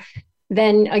self-care,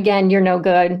 then again, you're no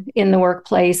good in the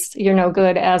workplace. You're no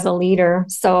good as a leader.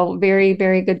 So very,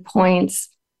 very good points.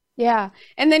 Yeah.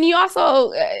 And then you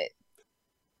also,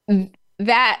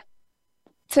 that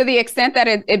to the extent that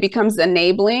it becomes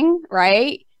enabling,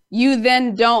 right? You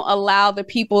then don't allow the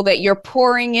people that you're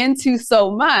pouring into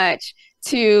so much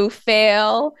to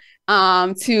fail,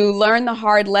 to learn the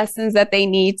hard lessons that they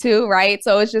need to, right?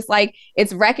 So it's just like,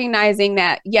 it's recognizing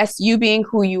that, yes, you being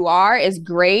who you are is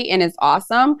great and is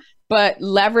awesome, but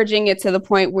leveraging it to the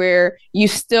point where you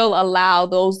still allow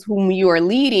those whom you are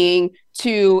leading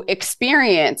to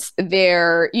experience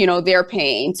their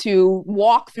pain, to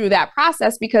walk through that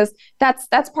process, because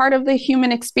that's part of the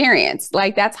human experience.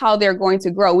 Like, that's how they're going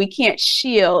to grow. We can't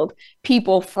shield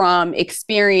people from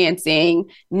experiencing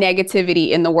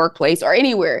negativity in the workplace or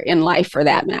anywhere in life for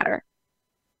that matter.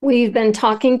 We've been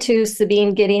talking to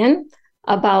Sabine Gideon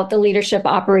about the leadership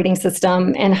operating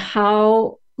system and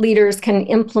how leaders can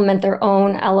implement their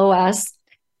own LOS.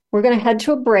 We're going to head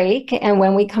to a break, and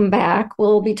when we come back,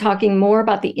 we'll be talking more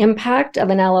about the impact of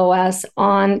an LOS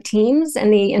on teams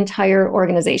and the entire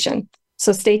organization.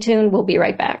 So stay tuned. We'll be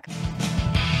right back.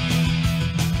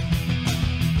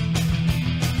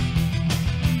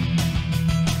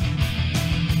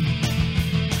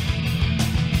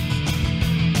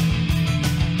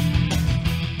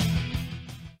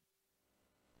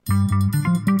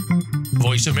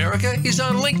 Voice America is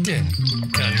on LinkedIn.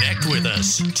 Connect with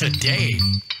us today.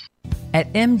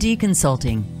 At MD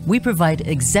Consulting, we provide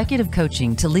executive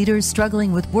coaching to leaders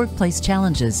struggling with workplace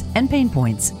challenges and pain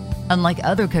points. Unlike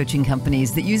other coaching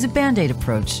companies that use a Band-Aid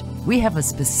approach, we have a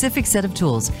specific set of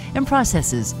tools and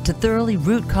processes to thoroughly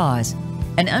root cause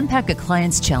and unpack a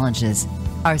client's challenges.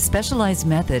 Our specialized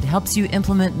method helps you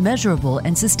implement measurable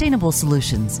and sustainable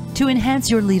solutions to enhance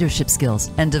your leadership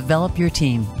skills and develop your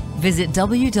team. Visit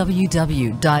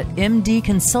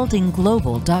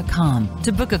www.mdconsultingglobal.com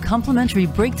to book a complimentary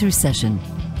breakthrough session.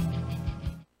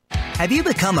 Have you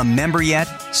become a member yet?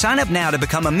 Sign up now to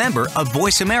become a member of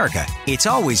Voice America. It's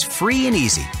always free and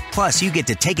easy. Plus, you get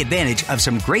to take advantage of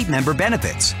some great member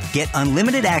benefits. Get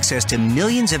unlimited access to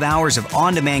millions of hours of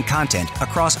on-demand content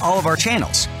across all of our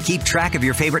channels. Keep track of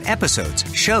your favorite episodes,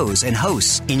 shows, and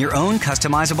hosts in your own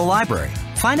customizable library.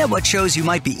 Find out what shows you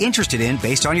might be interested in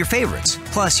based on your favorites.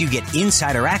 Plus, you get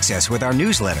insider access with our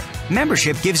newsletter.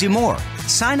 Membership gives you more.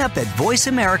 Sign up at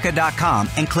voiceamerica.com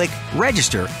and click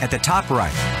register at the top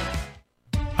right.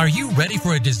 Are you ready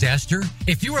for a disaster?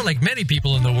 If you are like many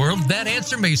people in the world, that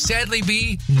answer may sadly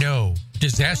be no.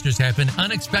 Disasters happen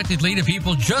unexpectedly to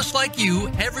people just like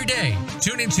you every day.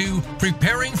 Tune into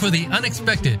Preparing for the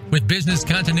Unexpected with business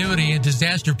continuity and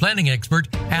disaster planning expert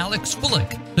Alex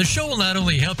Fullick. The show will not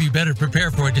only help you better prepare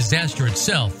for a disaster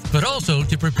itself, but also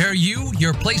to prepare you,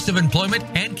 your place of employment,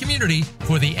 and community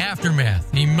for the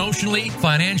aftermath, emotionally,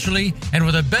 financially, and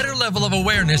with a better level of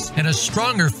awareness and a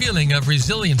stronger feeling of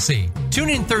resiliency. Tune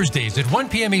in Thursdays at 1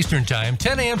 p.m. Eastern Time,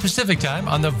 10 a.m. Pacific Time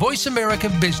on the Voice America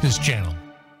Business Channel.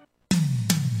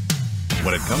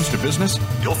 When it comes to business,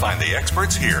 you'll find the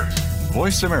experts here.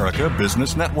 Voice America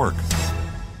Business Network.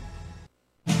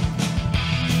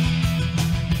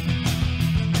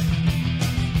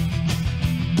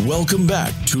 Welcome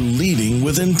back to Leading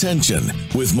with Intention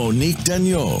with Monique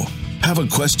Dagneau. Have a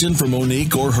question for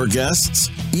Monique or her guests?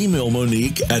 Email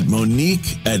Monique at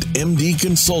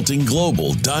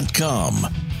mdconsultingglobal.com.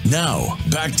 Now,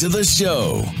 back to the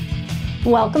show.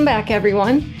 Welcome back,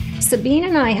 everyone. Sabine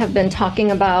and I have been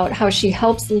talking about how she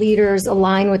helps leaders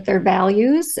align with their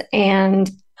values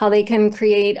and how they can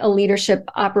create a leadership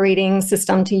operating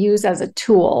system to use as a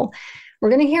tool.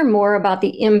 We're going to hear more about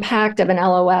the impact of an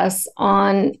LOS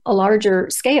on a larger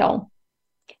scale.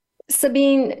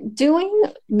 Sabine, doing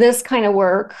this kind of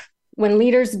work, when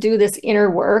leaders do this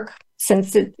inner work,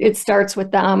 since it starts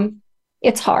with them,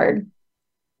 it's hard.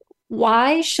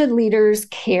 Why should leaders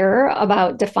care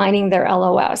about defining their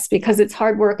LOS? Because it's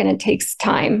hard work and it takes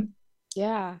time.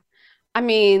 Yeah. I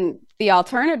mean, the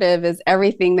alternative is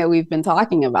everything that we've been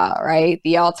talking about, right?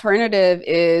 The alternative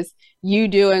is you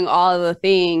doing all of the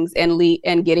things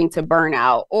and getting to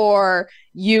burnout, or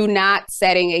you not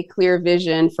setting a clear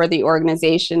vision for the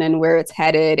organization and where it's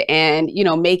headed, and, you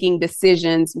know, making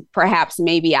decisions perhaps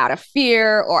maybe out of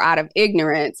fear or out of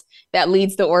ignorance that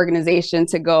leads the organization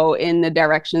to go in the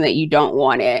direction that you don't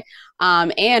want it.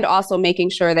 And also making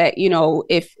sure that, you know,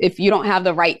 if you don't have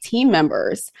the right team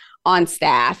members on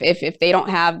staff, if they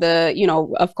don't have the, you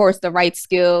know, of course, the right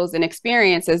skills and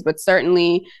experiences, but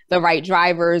certainly the right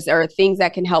drivers or things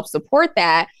that can help support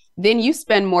that, then you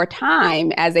spend more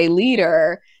time as a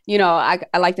leader. You know, I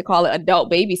like to call it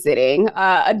adult babysitting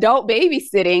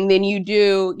than you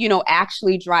do, you know,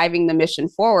 actually driving the mission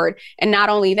forward. And not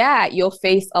only that, you'll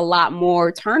face a lot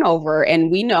more turnover. And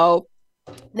we know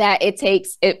that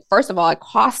first of all, it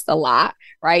costs a lot,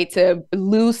 right, to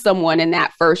lose someone in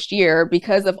that first year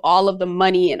because of all of the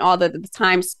money and all the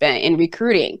time spent in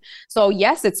recruiting. So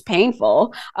yes, it's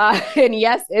painful, and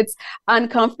yes, it's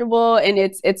uncomfortable, and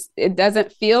it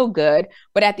doesn't feel good.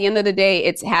 But at the end of the day,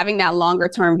 it's having that longer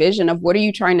term vision of what are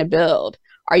you trying to build?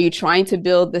 Are you trying to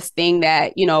build this thing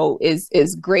that, you know,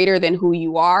 is greater than who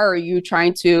you are? Or are you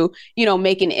trying to, you know,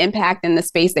 make an impact in the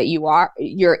space that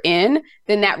you're in?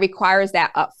 Then that requires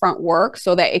that upfront work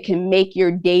so that it can make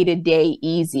your day-to-day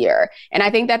easier. And I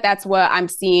think that that's what I'm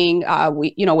seeing,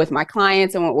 with my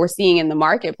clients and what we're seeing in the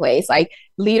marketplace. Like,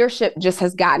 leadership just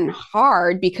has gotten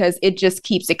hard because it just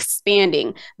keeps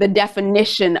expanding. The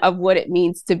definition of what it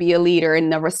means to be a leader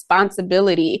and the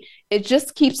responsibility, it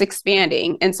just keeps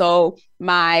expanding. And so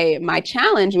my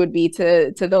challenge would be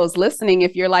to those listening,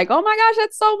 if you're like, oh my gosh,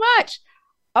 that's so much.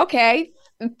 Okay,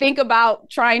 think about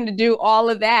trying to do all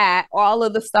of that, all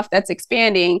of the stuff that's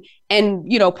expanding and,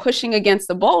 you know, pushing against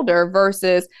the boulder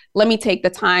versus let me take the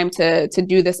time to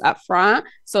do this up front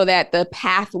so that the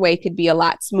pathway could be a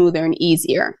lot smoother and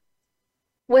easier.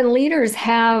 When leaders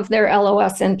have their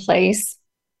LOS in place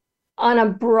on a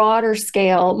broader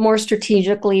scale, more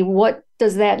strategically, what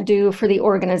does that do for the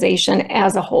organization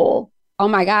as a whole? Oh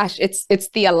my gosh, it's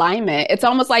the alignment. It's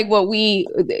almost like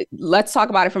let's talk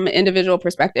about it from an individual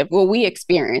perspective, what we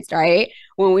experienced, right?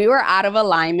 When we were out of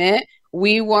alignment,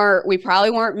 we probably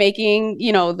weren't making,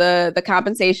 you know, the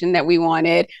compensation that we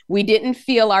wanted. We didn't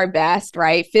feel our best,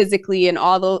 right? Physically and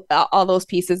all those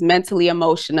pieces, mentally,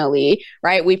 emotionally,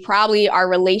 right? Our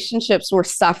relationships were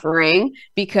suffering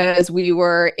because we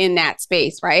were in that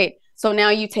space, right? So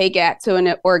now you take it to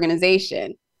an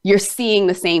organization. You're seeing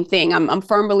the same thing. I'm a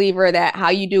firm believer that how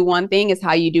you do one thing is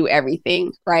how you do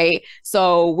everything, right?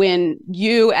 So when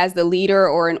you as the leader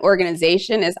or an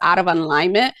organization is out of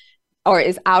alignment,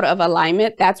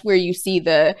 that's where you see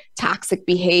the toxic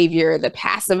behavior, the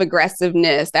passive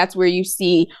aggressiveness. That's where you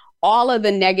see all of the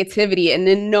negativity, and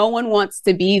then no one wants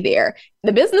to be there.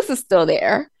 The business is still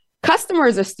there.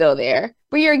 Customers are still there,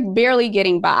 but you're barely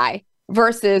getting by.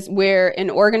 Versus where an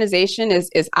organization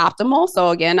is optimal. So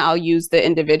again, I'll use the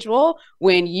individual.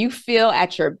 When you feel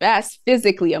at your best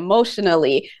physically,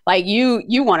 emotionally, like you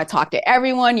want to talk to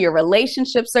everyone, your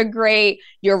relationships are great,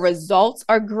 your results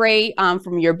are great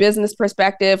from your business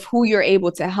perspective, who you're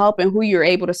able to help and who you're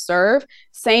able to serve.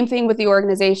 Same thing with the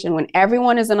organization. When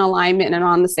everyone is in alignment and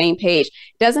on the same page,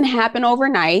 it doesn't happen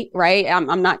overnight, right?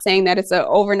 I'm not saying that it's an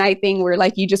overnight thing where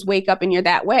like you just wake up and you're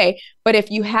that way. But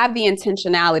if you have the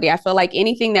intentionality, I feel like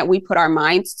anything that we put our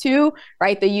minds to,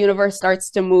 right, the universe starts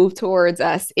to move towards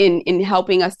us in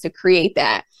helping us to create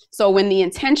that. So when the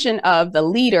intention of the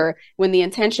leader, when the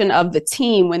intention of the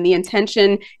team, when the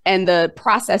intention and the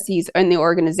processes in the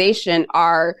organization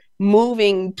are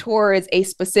moving towards a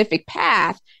specific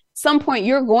path, some point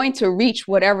you're going to reach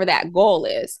whatever that goal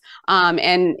is.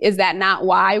 And is that not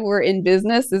why we're in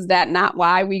business? Is that not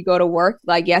why we go to work?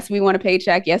 Like, yes, we want a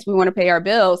paycheck. Yes, we want to pay our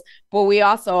bills. But we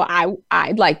also,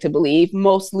 I'd like to believe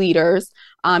most leaders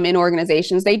in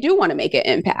organizations, they do want to make an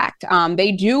impact.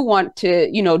 They do want to,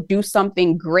 you know, do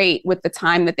something great with the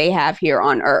time that they have here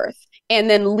on earth, and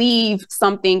then leave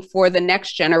something for the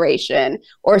next generation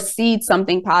or seed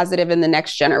something positive in the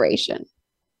next generation.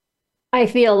 I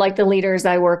feel like the leaders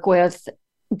I work with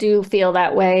do feel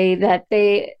that way, that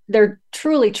they're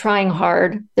truly trying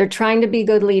hard. They're trying to be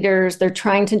good leaders. They're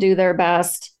trying to do their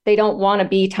best. They don't want to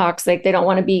be toxic. They don't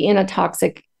want to be in a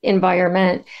toxic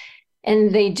environment,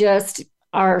 and they just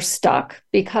are stuck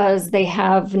because they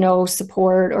have no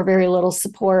support or very little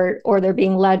support, or they're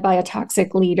being led by a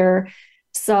toxic leader.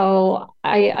 So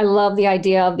I love the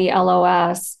idea of the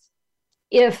LOS.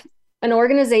 If an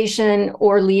organization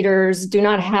or leaders do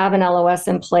not have an LOS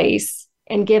in place,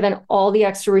 and given all the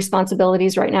extra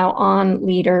responsibilities right now on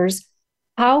leaders,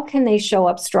 how can they show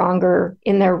up stronger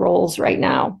in their roles right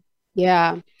now?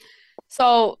 Yeah.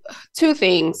 So two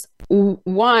things.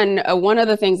 One of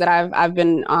the things that I've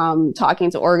been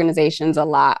talking to organizations a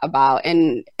lot about,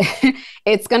 and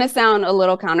it's going to sound a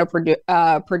little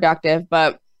counterproductive,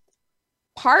 but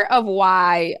part of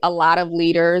why a lot of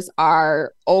leaders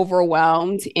are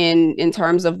overwhelmed in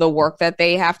terms of the work that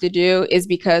they have to do is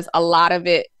because a lot of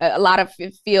it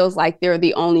feels like they're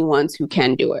the only ones who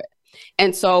can do it.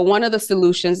 And so one of the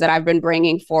solutions that I've been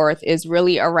bringing forth is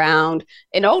really around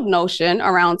an old notion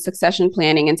around succession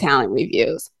planning and talent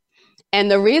reviews. And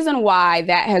the reason why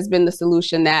that has been the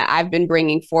solution that I've been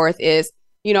bringing forth is,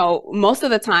 you know, most of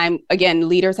the time, again,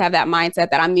 leaders have that mindset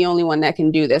that I'm the only one that can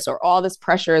do this, or all this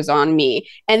pressure is on me.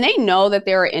 And they know that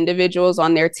there are individuals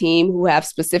on their team who have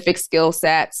specific skill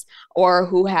sets or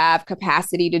who have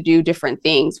capacity to do different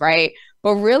things, right?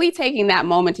 But really taking that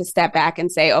moment to step back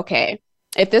and say, okay,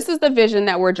 if this is the vision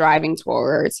that we're driving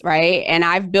towards, right? And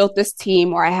I've built this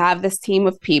team, or I have this team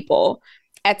of people,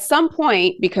 at some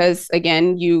point, because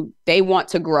again, they want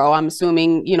to grow. I'm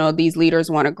assuming, you know, these leaders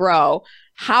want to grow.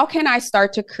 How can I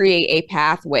start to create a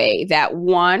pathway that,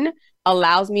 one,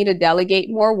 allows me to delegate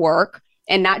more work,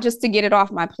 and not just to get it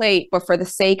off my plate, but for the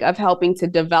sake of helping to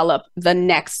develop the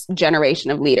next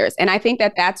generation of leaders? And I think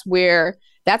that that's where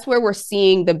we're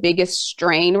seeing the biggest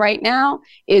strain right now.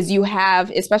 Is you have,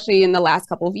 especially in the last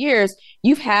couple of years,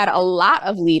 you've had a lot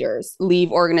of leaders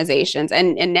leave organizations.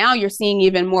 And now you're seeing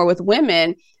even more with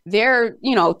women. They're,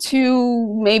 you know,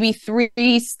 2, maybe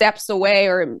 3 steps away,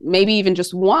 or maybe even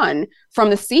just 1 from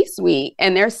the C-suite.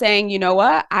 And they're saying, you know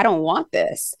what, I don't want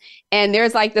this. And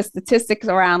there's like the statistics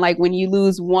around, like, when you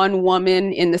lose 1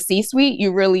 woman in the C-suite,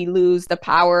 you really lose the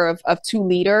power of 2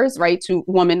 leaders, right? 2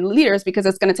 woman leaders, because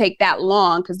it's going to take that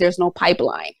long because there's no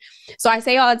pipeline. So I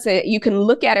say all that, you can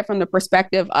look at it from the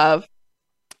perspective of,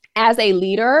 as a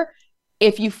leader,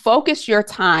 if you focus your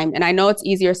time, and I know it's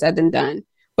easier said than done,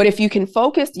 but if you can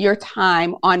focus your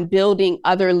time on building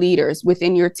other leaders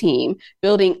within your team,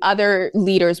 building other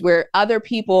leaders where other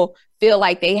people feel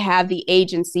like they have the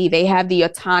agency, they have the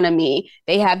autonomy,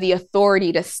 they have the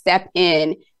authority to step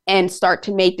in and start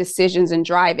to make decisions and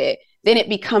drive it, then it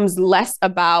becomes less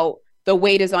about the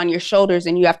weight is on your shoulders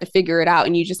and you have to figure it out,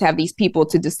 and you just have these people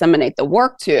to disseminate the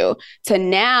work to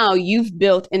now you've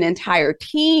built an entire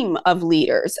team of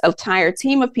leaders, an entire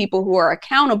team of people who are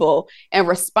accountable and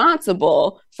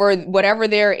responsible for whatever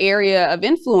their area of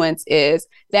influence is,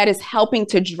 that is helping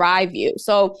to drive you.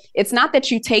 So it's not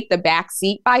that you take the back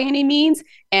seat by any means.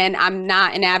 And I'm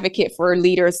not an advocate for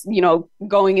leaders, you know,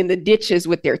 going in the ditches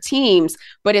with their teams,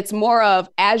 but it's more of,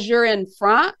 as you're in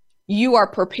front, you are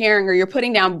preparing, or you're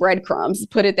putting down breadcrumbs,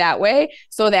 put it that way,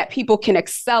 so that people can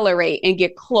accelerate and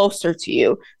get closer to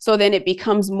you. So then it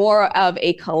becomes more of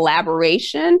a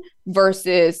collaboration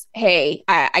versus, hey,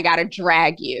 I got to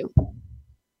drag you.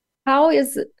 How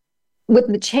is, with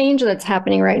the change that's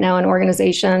happening right now in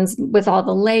organizations, with all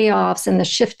the layoffs and the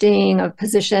shifting of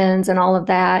positions and all of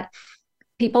that,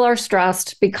 people are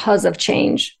stressed because of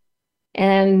change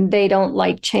and they don't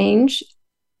like change.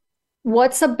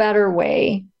 What's a better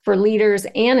way for leaders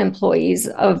and employees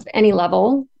of any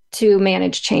level to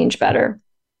manage change better?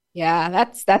 Yeah,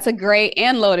 that's a great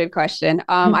and loaded question.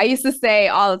 I used to say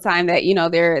all the time that, you know,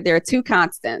 there are 2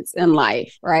 constants in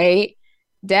life, right?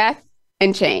 Death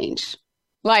and change.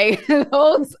 Like,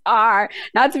 those are,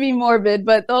 not to be morbid,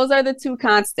 but those are the 2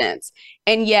 constants.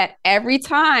 And yet every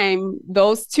time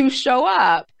those 2 show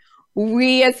up,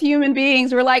 we as human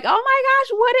beings were like, oh my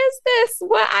gosh, what is this?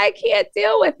 What, I can't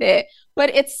deal with it.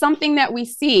 But it's something that we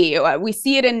see. We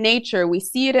see it in nature. We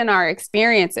see it in our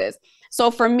experiences.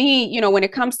 So for me, you know, when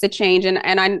it comes to change,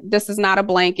 and this is not a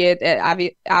blanket,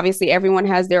 obviously everyone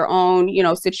has their own, you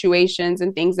know, situations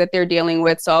and things that they're dealing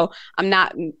with. So I'm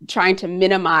not trying to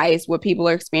minimize what people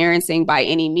are experiencing by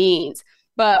any means.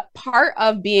 But part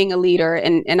of being a leader,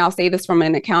 and I'll say this from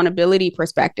an accountability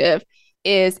perspective,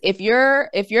 is if you're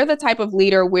the type of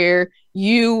leader where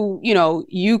you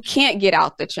can't get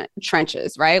out the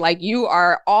trenches, right? Like, you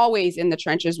are always in the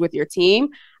trenches with your team.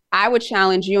 I would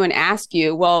challenge you and ask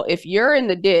you, well, if you're in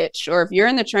the ditch or if you're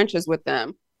in the trenches with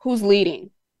them, who's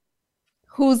leading?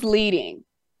 Who's leading?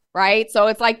 right? So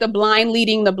it's like the blind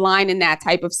leading the blind in that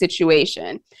type of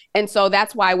situation. And so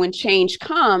that's why when change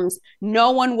comes,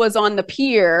 no one was on the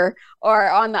pier or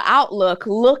on the outlook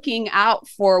looking out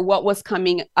for what was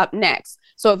coming up next.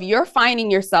 So if you're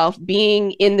finding yourself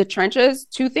being in the trenches,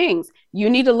 two things. You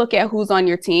need to look at who's on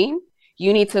your team.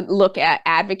 You need to look at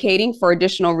advocating for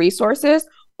additional resources,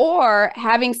 or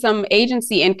having some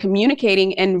agency in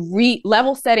communicating and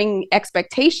level setting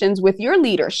expectations with your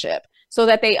leadership so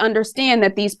that they understand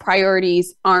that these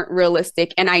priorities aren't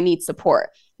realistic and I need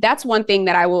support. That's one thing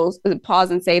that I will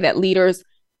pause and say that leaders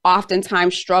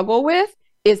oftentimes struggle with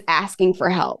is asking for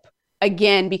help.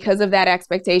 Again, because of that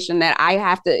expectation that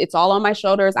it's all on my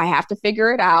shoulders, I have to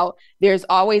figure it out. There's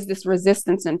always this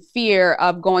resistance and fear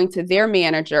of going to their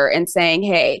manager and saying,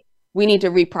 hey, we need to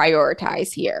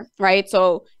reprioritize here, right?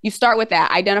 So you start with that,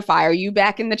 identify, are you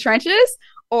back in the trenches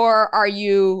or are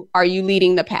you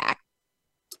leading the pack?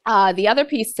 The other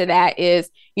piece to that is,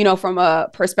 from a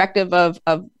perspective of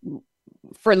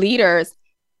for leaders,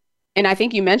 and I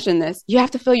think you mentioned this, you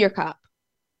have to fill your cup.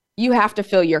 You have to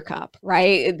fill your cup,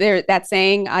 right? That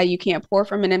saying, you can't pour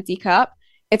from an empty cup.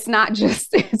 It's not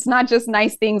just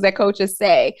nice things that coaches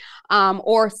say,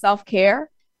 or self-care.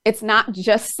 It's not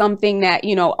just something that,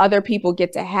 other people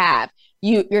get to have.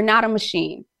 You're not a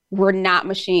machine. We're not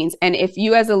machines. And if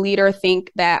you as a leader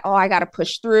think that, I got to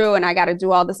push through and I got to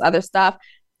do all this other stuff,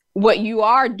 what you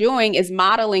are doing is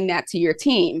modeling that to your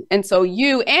team. And so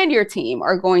you and your team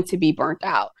are going to be burnt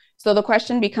out. So the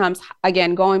question becomes,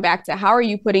 again, going back to how are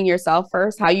you putting yourself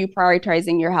first? How are you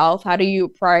prioritizing your health? How are you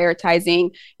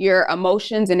prioritizing your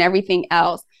emotions and everything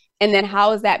else? And then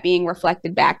how is that being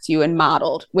reflected back to you and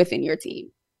modeled within your team?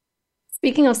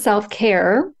 Speaking of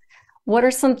self-care, what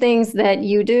are some things that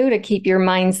you do to keep your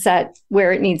mindset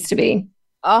where it needs to be?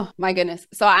 Oh my goodness.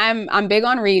 So I'm big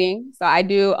on reading. So I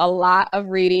do a lot of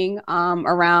reading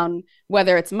around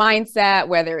whether it's mindset,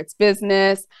 whether it's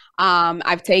business.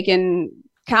 I've taken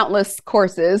countless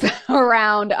courses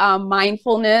around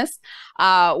mindfulness.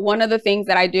 One of the things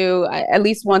that I do at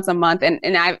least once a month,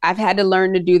 and I've had to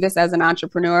learn to do this as an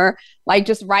entrepreneur, like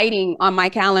just writing on my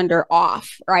calendar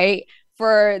off, right?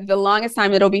 For the longest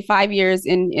time, it'll be 5 years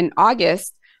in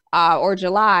August or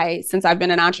July since I've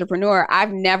been an entrepreneur.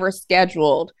 I've never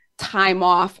scheduled time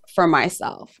off for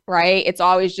myself, right? It's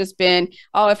always just been,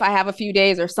 if I have a few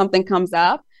days or something comes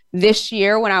up. This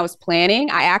year, when I was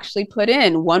planning, I actually put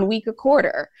in 1 week a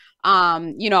quarter.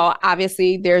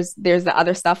 Obviously there's the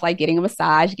other stuff like getting a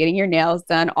massage, getting your nails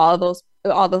done, all those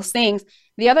things.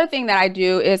 The other thing that I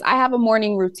do is I have a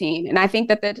morning routine. And I think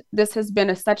that this has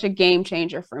been such a game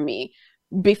changer for me.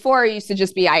 Before it used to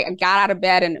just be, I got out of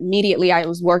bed and immediately I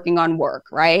was working on work,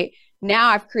 right? Now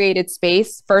I've created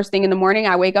space. First thing in the morning,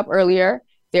 I wake up earlier.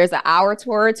 There's an hour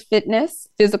towards fitness,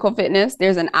 physical fitness.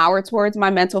 There's an hour towards my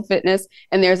mental fitness,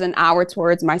 and there's an hour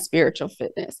towards my spiritual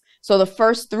fitness. So the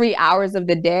first 3 hours of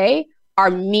the day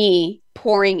are me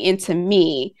pouring into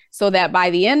me so that by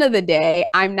the end of the day,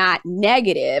 I'm not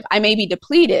negative. I may be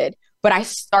depleted, but I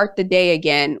start the day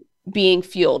again being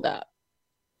fueled up.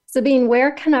 Sabine,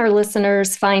 where can our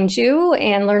listeners find you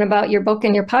and learn about your book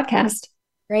and your podcast?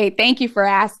 Great. Thank you for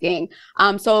asking.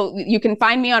 So you can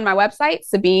find me on my website,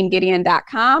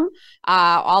 SabineGideon.com.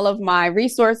 All of my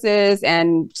resources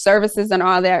and services and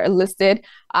all that are listed.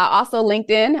 Also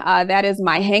LinkedIn, that is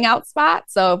my hangout spot.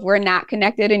 So if we're not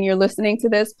connected and you're listening to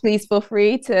this, please feel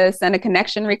free to send a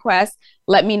connection request.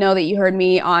 Let me know that you heard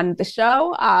me on the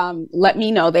show.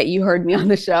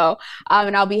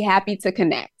 And I'll be happy to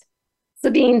connect.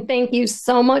 Sabine, thank you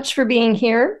so much for being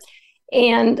here.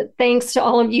 And thanks to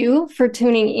all of you for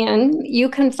tuning in. You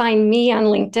can find me on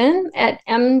LinkedIn at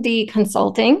MD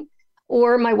Consulting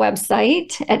or my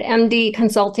website at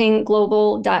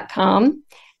mdconsultingglobal.com.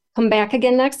 Come back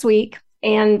again next week.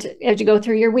 And as you go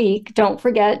through your week, don't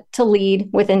forget to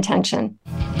lead with intention.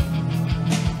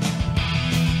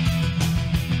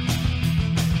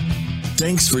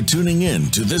 Thanks for tuning in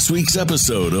to this week's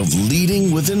episode of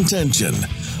Leading with Intention.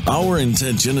 Our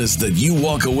intention is that you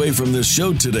walk away from this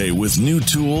show today with new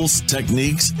tools,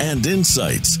 techniques, and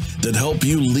insights that help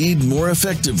you lead more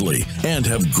effectively and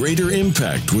have greater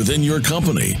impact within your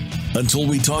company. Until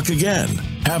we talk again,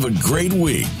 have a great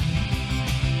week.